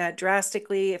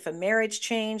drastically, if a marriage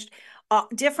changed,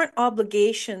 different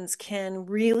obligations can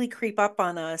really creep up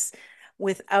on us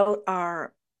without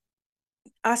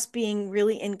us being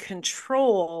really in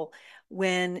control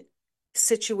when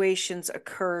situations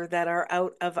occur that are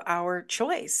out of our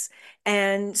choice.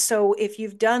 And so if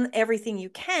you've done everything you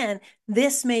can,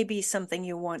 this may be something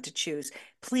you want to choose.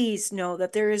 Please know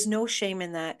that there is no shame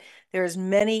in that. There's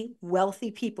many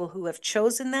wealthy people who have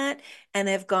chosen that and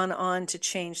have gone on to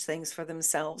change things for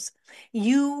themselves.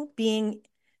 You being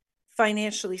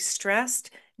financially stressed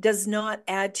does not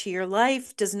add to your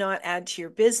life, does not add to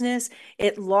your business.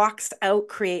 It locks out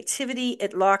creativity,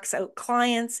 it locks out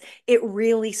clients. It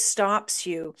really stops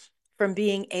you from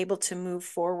being able to move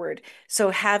forward. So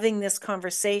having this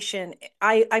conversation,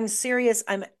 I'm serious,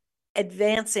 I'm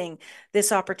advancing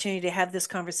this opportunity to have this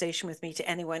conversation with me to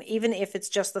anyone, even if it's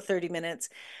just the 30 minutes.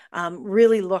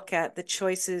 Really look at the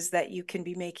choices that you can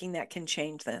be making that can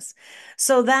change this.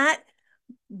 So that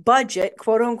budget,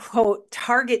 quote unquote,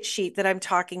 target sheet that I'm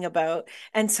talking about.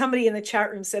 And somebody in the chat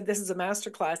room said this is a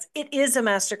masterclass. It is a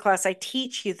masterclass. I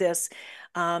teach you this,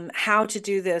 how to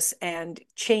do this and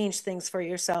change things for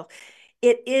yourself.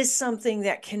 It is something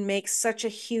that can make such a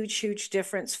huge, huge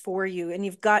difference for you. And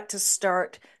you've got to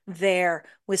start there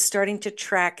with starting to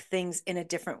track things in a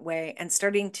different way and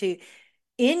starting to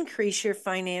increase your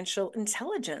financial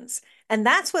intelligence. And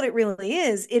that's what it really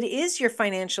is. It is your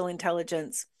financial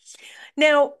intelligence.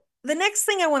 Now, the next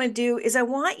thing I want to do is I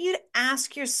want you to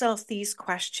ask yourself these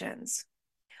questions.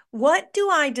 What do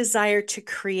I desire to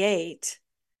create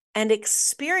and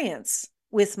experience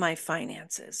with my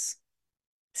finances?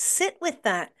 Sit with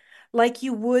that like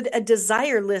you would a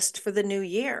desire list for the new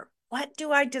year. What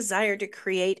do I desire to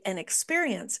create and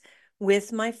experience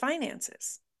with my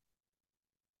finances?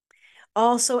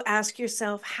 Also ask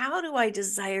yourself, how do I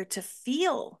desire to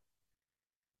feel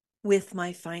with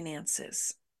my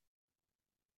finances?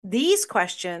 These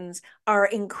questions are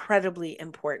incredibly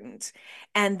important,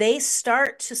 and they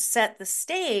start to set the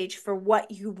stage for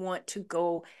what you want to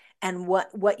go and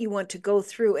what you want to go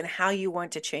through and how you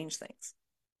want to change things.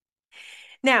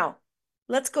 Now,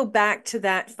 let's go back to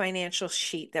that financial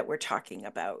sheet that we're talking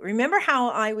about. Remember how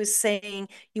I was saying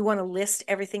you want to list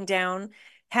everything down?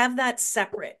 Have that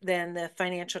separate than the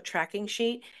financial tracking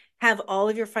sheet. Have all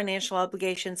of your financial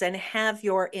obligations and have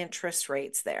your interest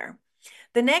rates there.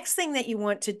 The next thing that you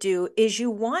want to do is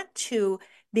you want to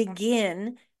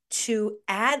begin to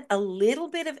add a little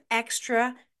bit of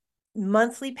extra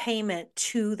monthly payment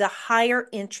to the higher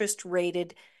interest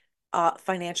rated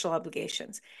financial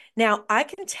obligations. Now, I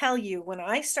can tell you when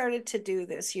I started to do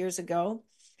this years ago,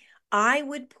 I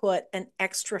would put an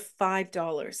extra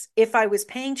 $5. If I was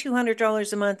paying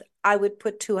 $200 a month, I would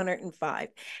put 205.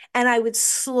 And I would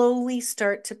slowly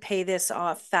start to pay this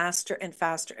off faster and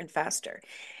faster and faster.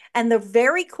 And the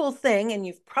very cool thing, and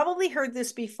you've probably heard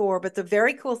this before, but the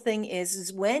very cool thing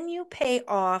is when you pay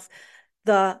off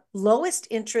the lowest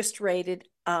interest rated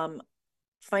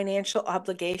financial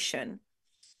obligation,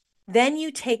 then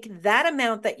you take that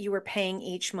amount that you were paying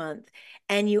each month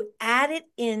and you add it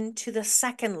into the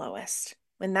second lowest.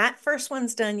 When that first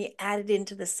one's done, you add it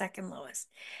into the second lowest.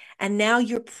 And now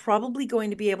you're probably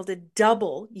going to be able to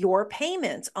double your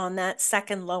payments on that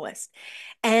second lowest.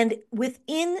 And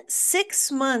within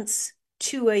 6 months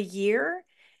to a year,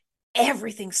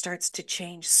 everything starts to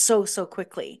change so, so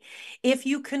quickly. If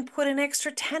you can put an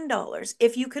extra $10,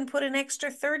 if you can put an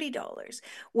extra $30,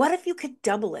 what if you could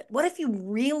double it? What if you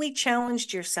really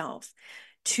challenged yourself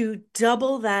to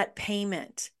double that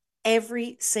payment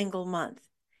every single month?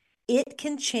 It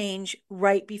can change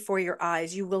right before your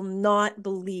eyes. You will not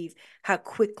believe how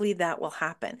quickly that will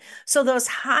happen. So those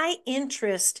high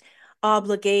interest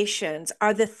obligations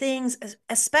are the things,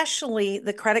 especially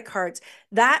the credit cards,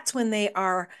 that's when they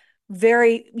are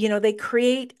very, they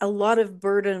create a lot of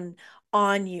burden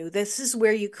on you. This is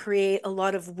where you create a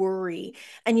lot of worry.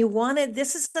 And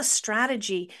this is the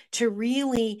strategy to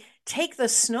really take the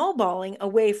snowballing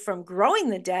away from growing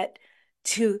the debt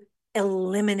to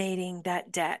eliminating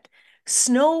that debt.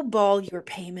 Snowball your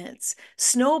payments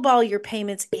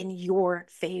in your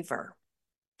favor.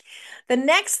 The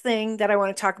next thing that I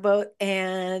want to talk about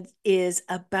is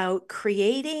about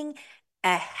creating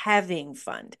a having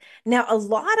fund. Now, a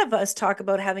lot of us talk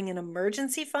about having an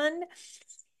emergency fund.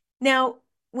 Now,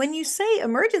 when you say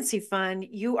emergency fund,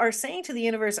 you are saying to the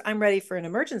universe, I'm ready for an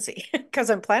emergency because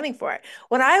I'm planning for it.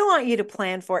 What I want you to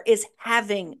plan for is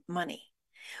having money.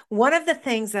 One of the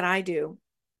things that I do,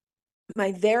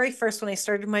 my very first, when I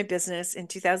started my business in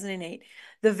 2008,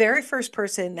 the very first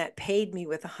person that paid me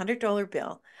with $100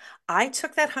 bill, I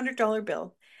took that $100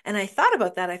 bill and I thought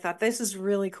about that. I thought, this is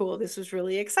really cool. This was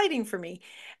really exciting for me.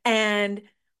 And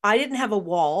I didn't have a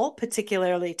wall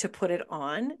particularly to put it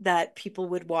on that people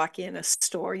would walk in a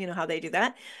store, you know how they do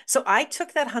that. So I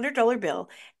took that $100 bill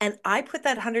and I put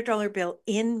that $100 bill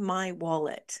in my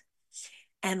wallet.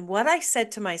 And what I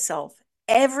said to myself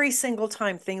every single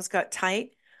time things got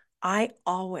tight, I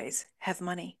always have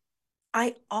money.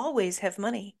 I always have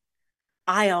money.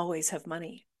 I always have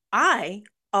money. I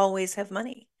always have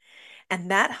money.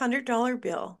 And that $100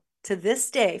 bill to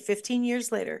this day, 15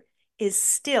 years later, is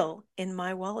still in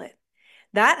my wallet.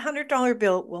 That $100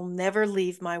 bill will never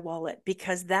leave my wallet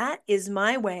because that is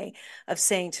my way of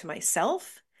saying to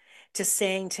myself, to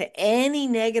saying to any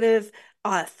negative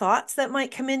thoughts that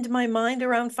might come into my mind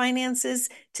around finances,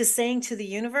 to saying to the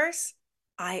universe,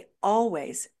 I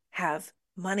always have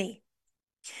money.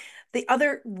 The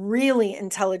other really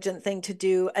intelligent thing to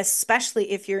do,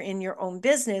 especially if you're in your own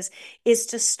business, is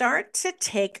to start to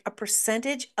take a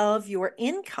percentage of your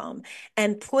income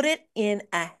and put it in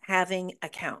a having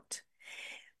account.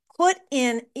 Put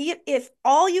in, if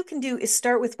all you can do is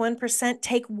start with 1%,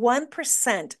 take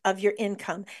 1% of your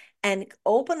income and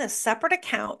open a separate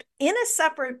account. In a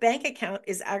separate bank account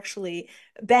is actually,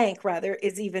 bank rather,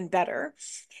 is even better.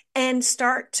 And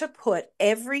start to put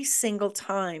every single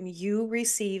time you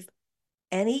receive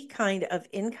any kind of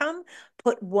income,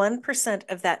 put 1%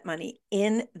 of that money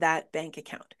in that bank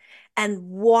account and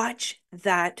watch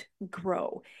that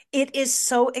grow. It is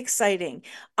so exciting.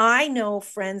 I know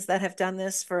friends that have done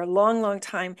this for a long, long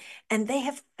time, and they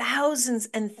have thousands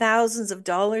and thousands of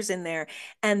dollars in there,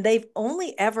 and they've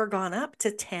only ever gone up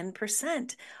to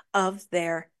 10% of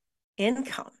their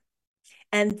income.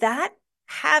 And that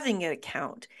having an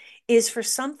account is for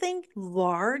something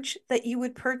large that you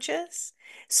would purchase.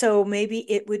 So maybe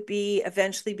it would be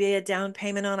eventually be a down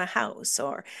payment on a house,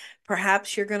 or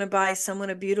perhaps you're going to buy someone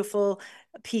a beautiful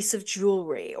piece of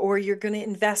jewelry, or you're going to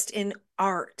invest in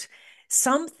art,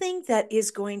 something that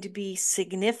is going to be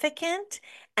significant,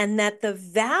 and that the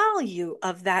value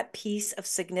of that piece of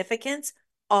significance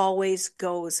always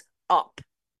goes up.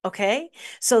 Okay,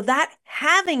 so that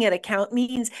having an account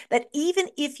means that even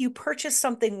if you purchase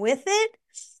something with it,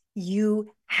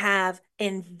 you have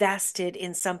invested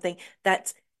in something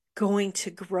that's going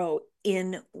to grow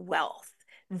in wealth.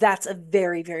 That's a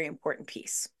very, very important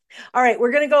piece. All right,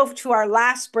 we're going to go to our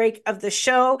last break of the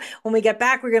show. When we get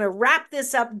back, we're going to wrap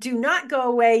this up. Do not go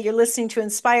away. You're listening to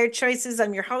Inspired Choices.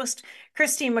 I'm your host,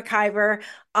 Christine McIver,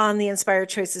 on the Inspired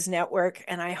Choices Network,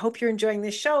 and I hope you're enjoying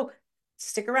this show.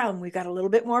 Stick around. We've got a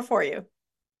little bit more for you.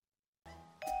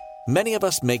 Many of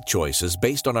us make choices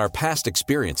based on our past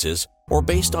experiences or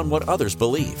based on what others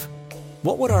believe.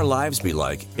 What would our lives be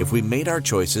like if we made our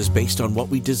choices based on what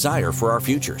we desire for our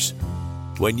futures?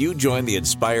 When you join the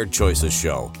Inspired Choices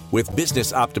show with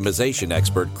business optimization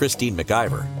expert Christine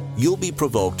McIver, you'll be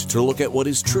provoked to look at what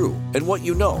is true and what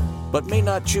you know, but may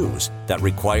not choose, that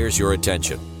requires your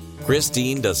attention.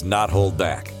 Christine does not hold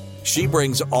back. She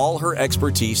brings all her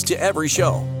expertise to every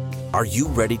show. Are you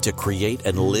ready to create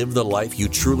and live the life you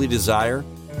truly desire?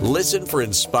 Listen for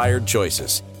Inspired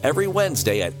Choices every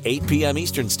Wednesday at 8 p.m.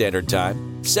 Eastern Standard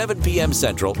Time, 7 p.m.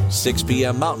 Central, 6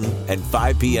 p.m. Mountain, and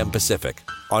 5 p.m. Pacific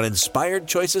on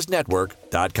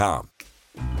InspiredChoicesNetwork.com.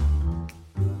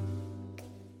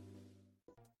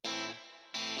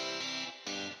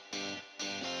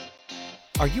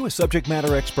 Are you a subject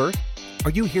matter expert? Are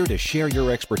you here to share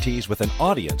your expertise with an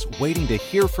audience waiting to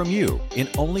hear from you in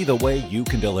only the way you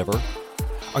can deliver?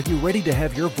 Are you ready to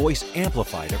have your voice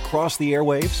amplified across the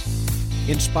airwaves?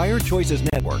 Inspired Choices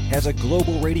Network has a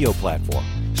global radio platform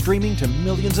streaming to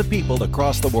millions of people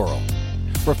across the world.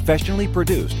 Professionally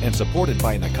produced and supported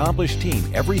by an accomplished team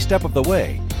every step of the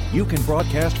way, you can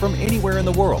broadcast from anywhere in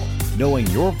the world, knowing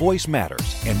your voice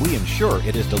matters, and we ensure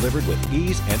it is delivered with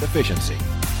ease and efficiency.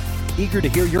 Eager to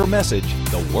hear your message,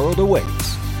 the world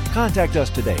awaits. Contact us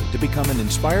today to become an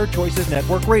Inspired Choices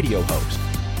Network radio host.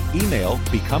 Email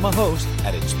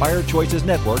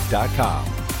becomeahost@inspiredchoicesnetwork.com.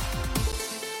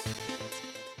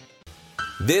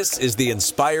 This is the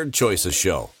Inspired Choices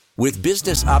Show with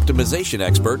business optimization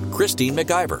expert Christine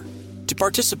McIver. To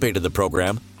participate in the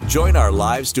program, join our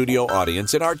live studio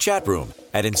audience in our chat room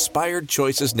at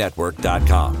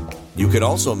inspiredchoicesnetwork.com. You can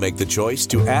also make the choice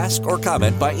to ask or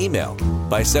comment by email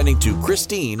by sending to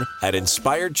Christine at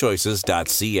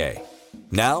inspiredchoices.ca.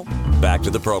 Now, back to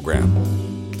the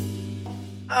program.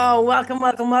 Oh, welcome,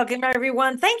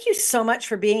 everyone. Thank you so much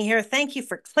for being here. Thank you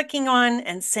for clicking on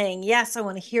and saying, yes, I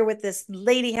want to hear what this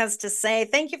lady has to say.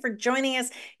 Thank you for joining us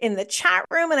in the chat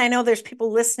room. And I know there's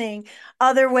people listening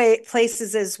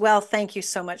places as well. Thank you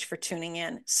so much for tuning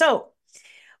in. So,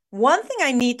 one thing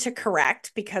I need to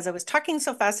correct, because I was talking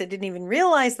so fast, I didn't even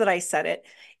realize that I said it,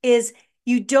 is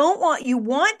you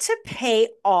want to pay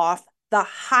off the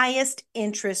highest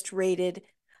interest rated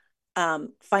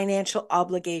financial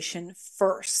obligation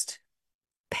first.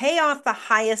 Pay off the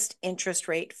highest interest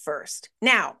rate first.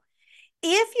 Now,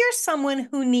 if you're someone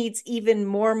who needs even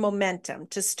more momentum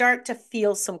to start to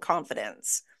feel some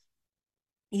confidence,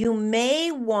 you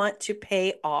may want to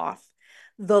pay off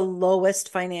the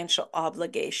lowest financial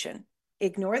obligation.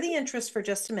 Ignore the interest for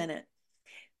just a minute.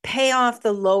 Pay off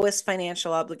the lowest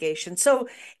financial obligation. So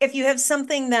if you have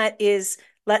something that is,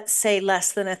 let's say,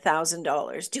 less than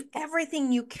 $1,000, do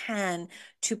everything you can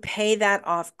to pay that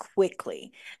off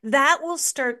quickly. That will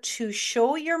start to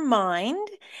show your mind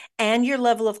and your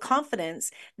level of confidence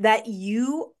that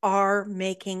you are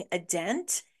making a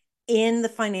dent in the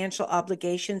financial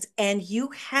obligations, and you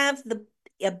have the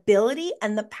ability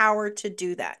and the power to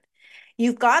do that.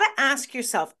 You've got to ask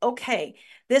yourself, okay,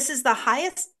 this is the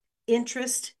highest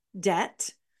interest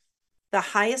debt, the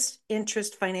highest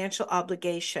interest financial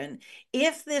obligation.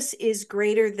 If this is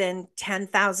greater than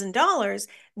 $10,000,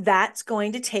 that's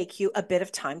going to take you a bit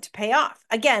of time to pay off.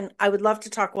 Again, I would love to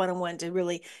talk one-on-one to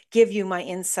really give you my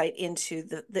insight into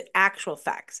the actual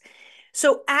facts.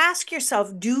 So ask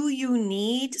yourself, do you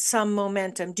need some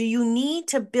momentum? Do you need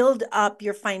to build up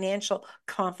your financial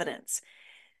confidence?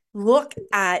 Look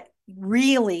at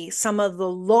really some of the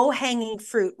low-hanging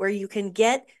fruit where you can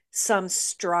get some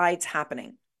strides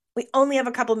happening. We only have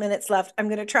a couple minutes left. I'm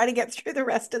going to try to get through the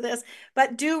rest of this,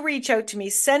 but do reach out to me.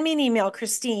 Send me an email,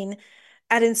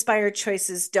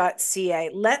 Christine@inspiredchoices.ca.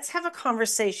 Let's have a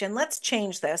conversation. Let's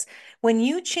change this. When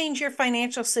you change your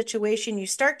financial situation, you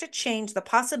start to change the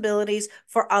possibilities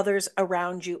for others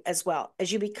around you as well.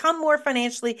 As you become more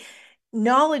financially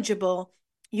knowledgeable,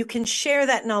 you can share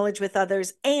that knowledge with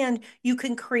others, and you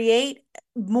can create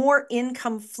more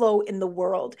income flow in the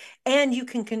world, and you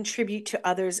can contribute to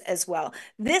others as well.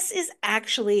 This is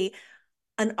actually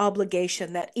an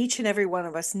obligation that each and every one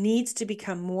of us needs to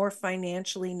become more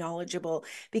financially knowledgeable,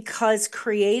 because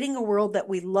creating a world that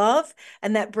we love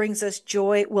and that brings us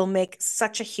joy will make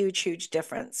such a huge, huge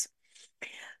difference.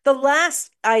 The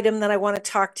last item that I want to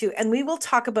talk to, and we will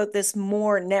talk about this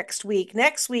more next week.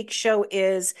 Next week's show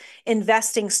is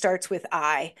Investing Starts with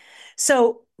I.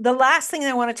 So the last thing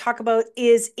I want to talk about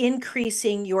is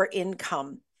increasing your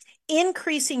income.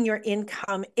 Increasing your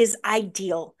income is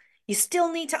ideal. You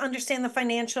still need to understand the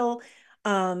financial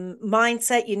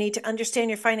mindset. You need to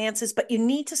understand your finances, but you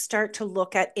need to start to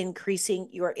look at increasing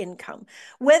your income.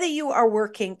 Whether you are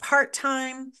working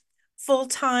part-time,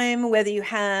 full-time, whether you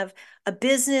have a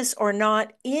business or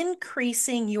not,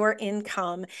 increasing your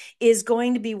income is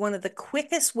going to be one of the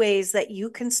quickest ways that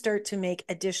you can start to make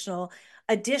additional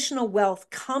wealth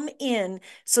come in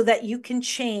so that you can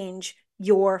change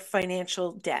your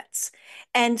financial debts.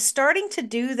 And starting to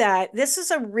do that, this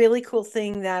is a really cool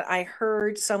thing that I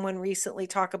heard someone recently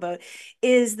talk about,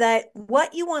 is that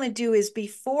what you want to do is,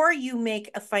 before you make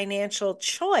a financial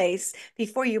choice,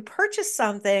 before you purchase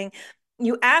something,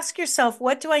 you ask yourself,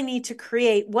 what do I need to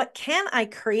create? What can I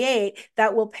create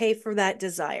that will pay for that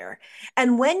desire?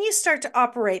 And when you start to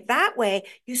operate that way,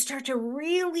 you start to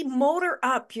really motor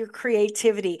up your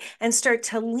creativity and start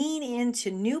to lean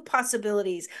into new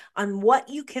possibilities on what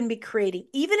you can be creating.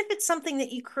 Even if it's something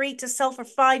that you create to sell for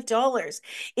 $5,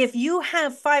 if you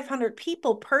have 500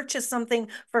 people purchase something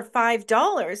for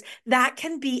 $5, that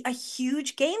can be a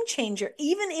huge game changer,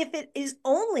 even if it is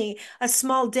only a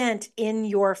small dent in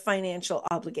your financial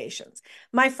obligations.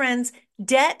 My friends,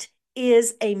 debt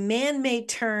is a man-made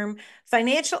term.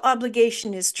 Financial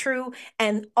obligation is true.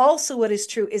 And also what is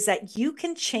true is that you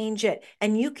can change it,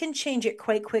 and you can change it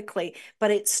quite quickly. But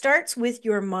it starts with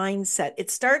your mindset. It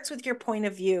starts with your point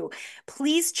of view.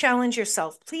 Please challenge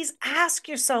yourself. Please ask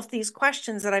yourself these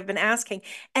questions that I've been asking,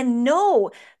 and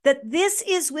know that this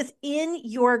is within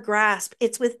your grasp.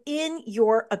 It's within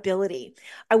your ability.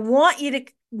 I want you to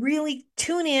really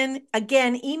tune in.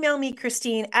 Again, email me,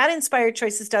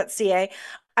 Christine@inspiredchoices.ca.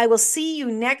 I will see you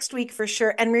next week for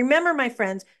sure. And remember, my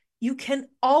friends, you can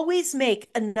always make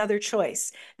another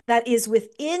choice that is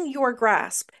within your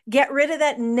grasp. Get rid of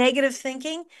that negative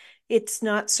thinking. It's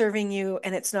not serving you,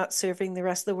 and it's not serving the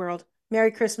rest of the world.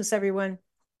 Merry Christmas, everyone.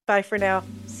 Bye for now.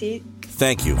 See you.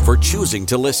 Thank you for choosing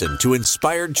to listen to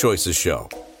Inspired Choices Show.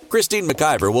 Christine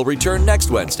McIver will return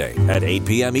next Wednesday at 8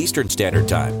 p.m. Eastern Standard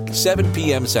Time, 7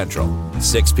 p.m. Central,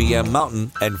 6 p.m. Mountain,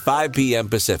 and 5 p.m.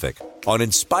 Pacific on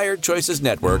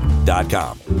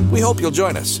InspiredChoicesNetwork.com. We hope you'll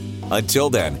join us. Until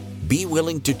then, be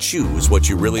willing to choose what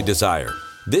you really desire.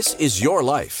 This is your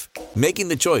life, making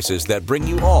the choices that bring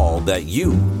you all that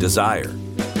you desire.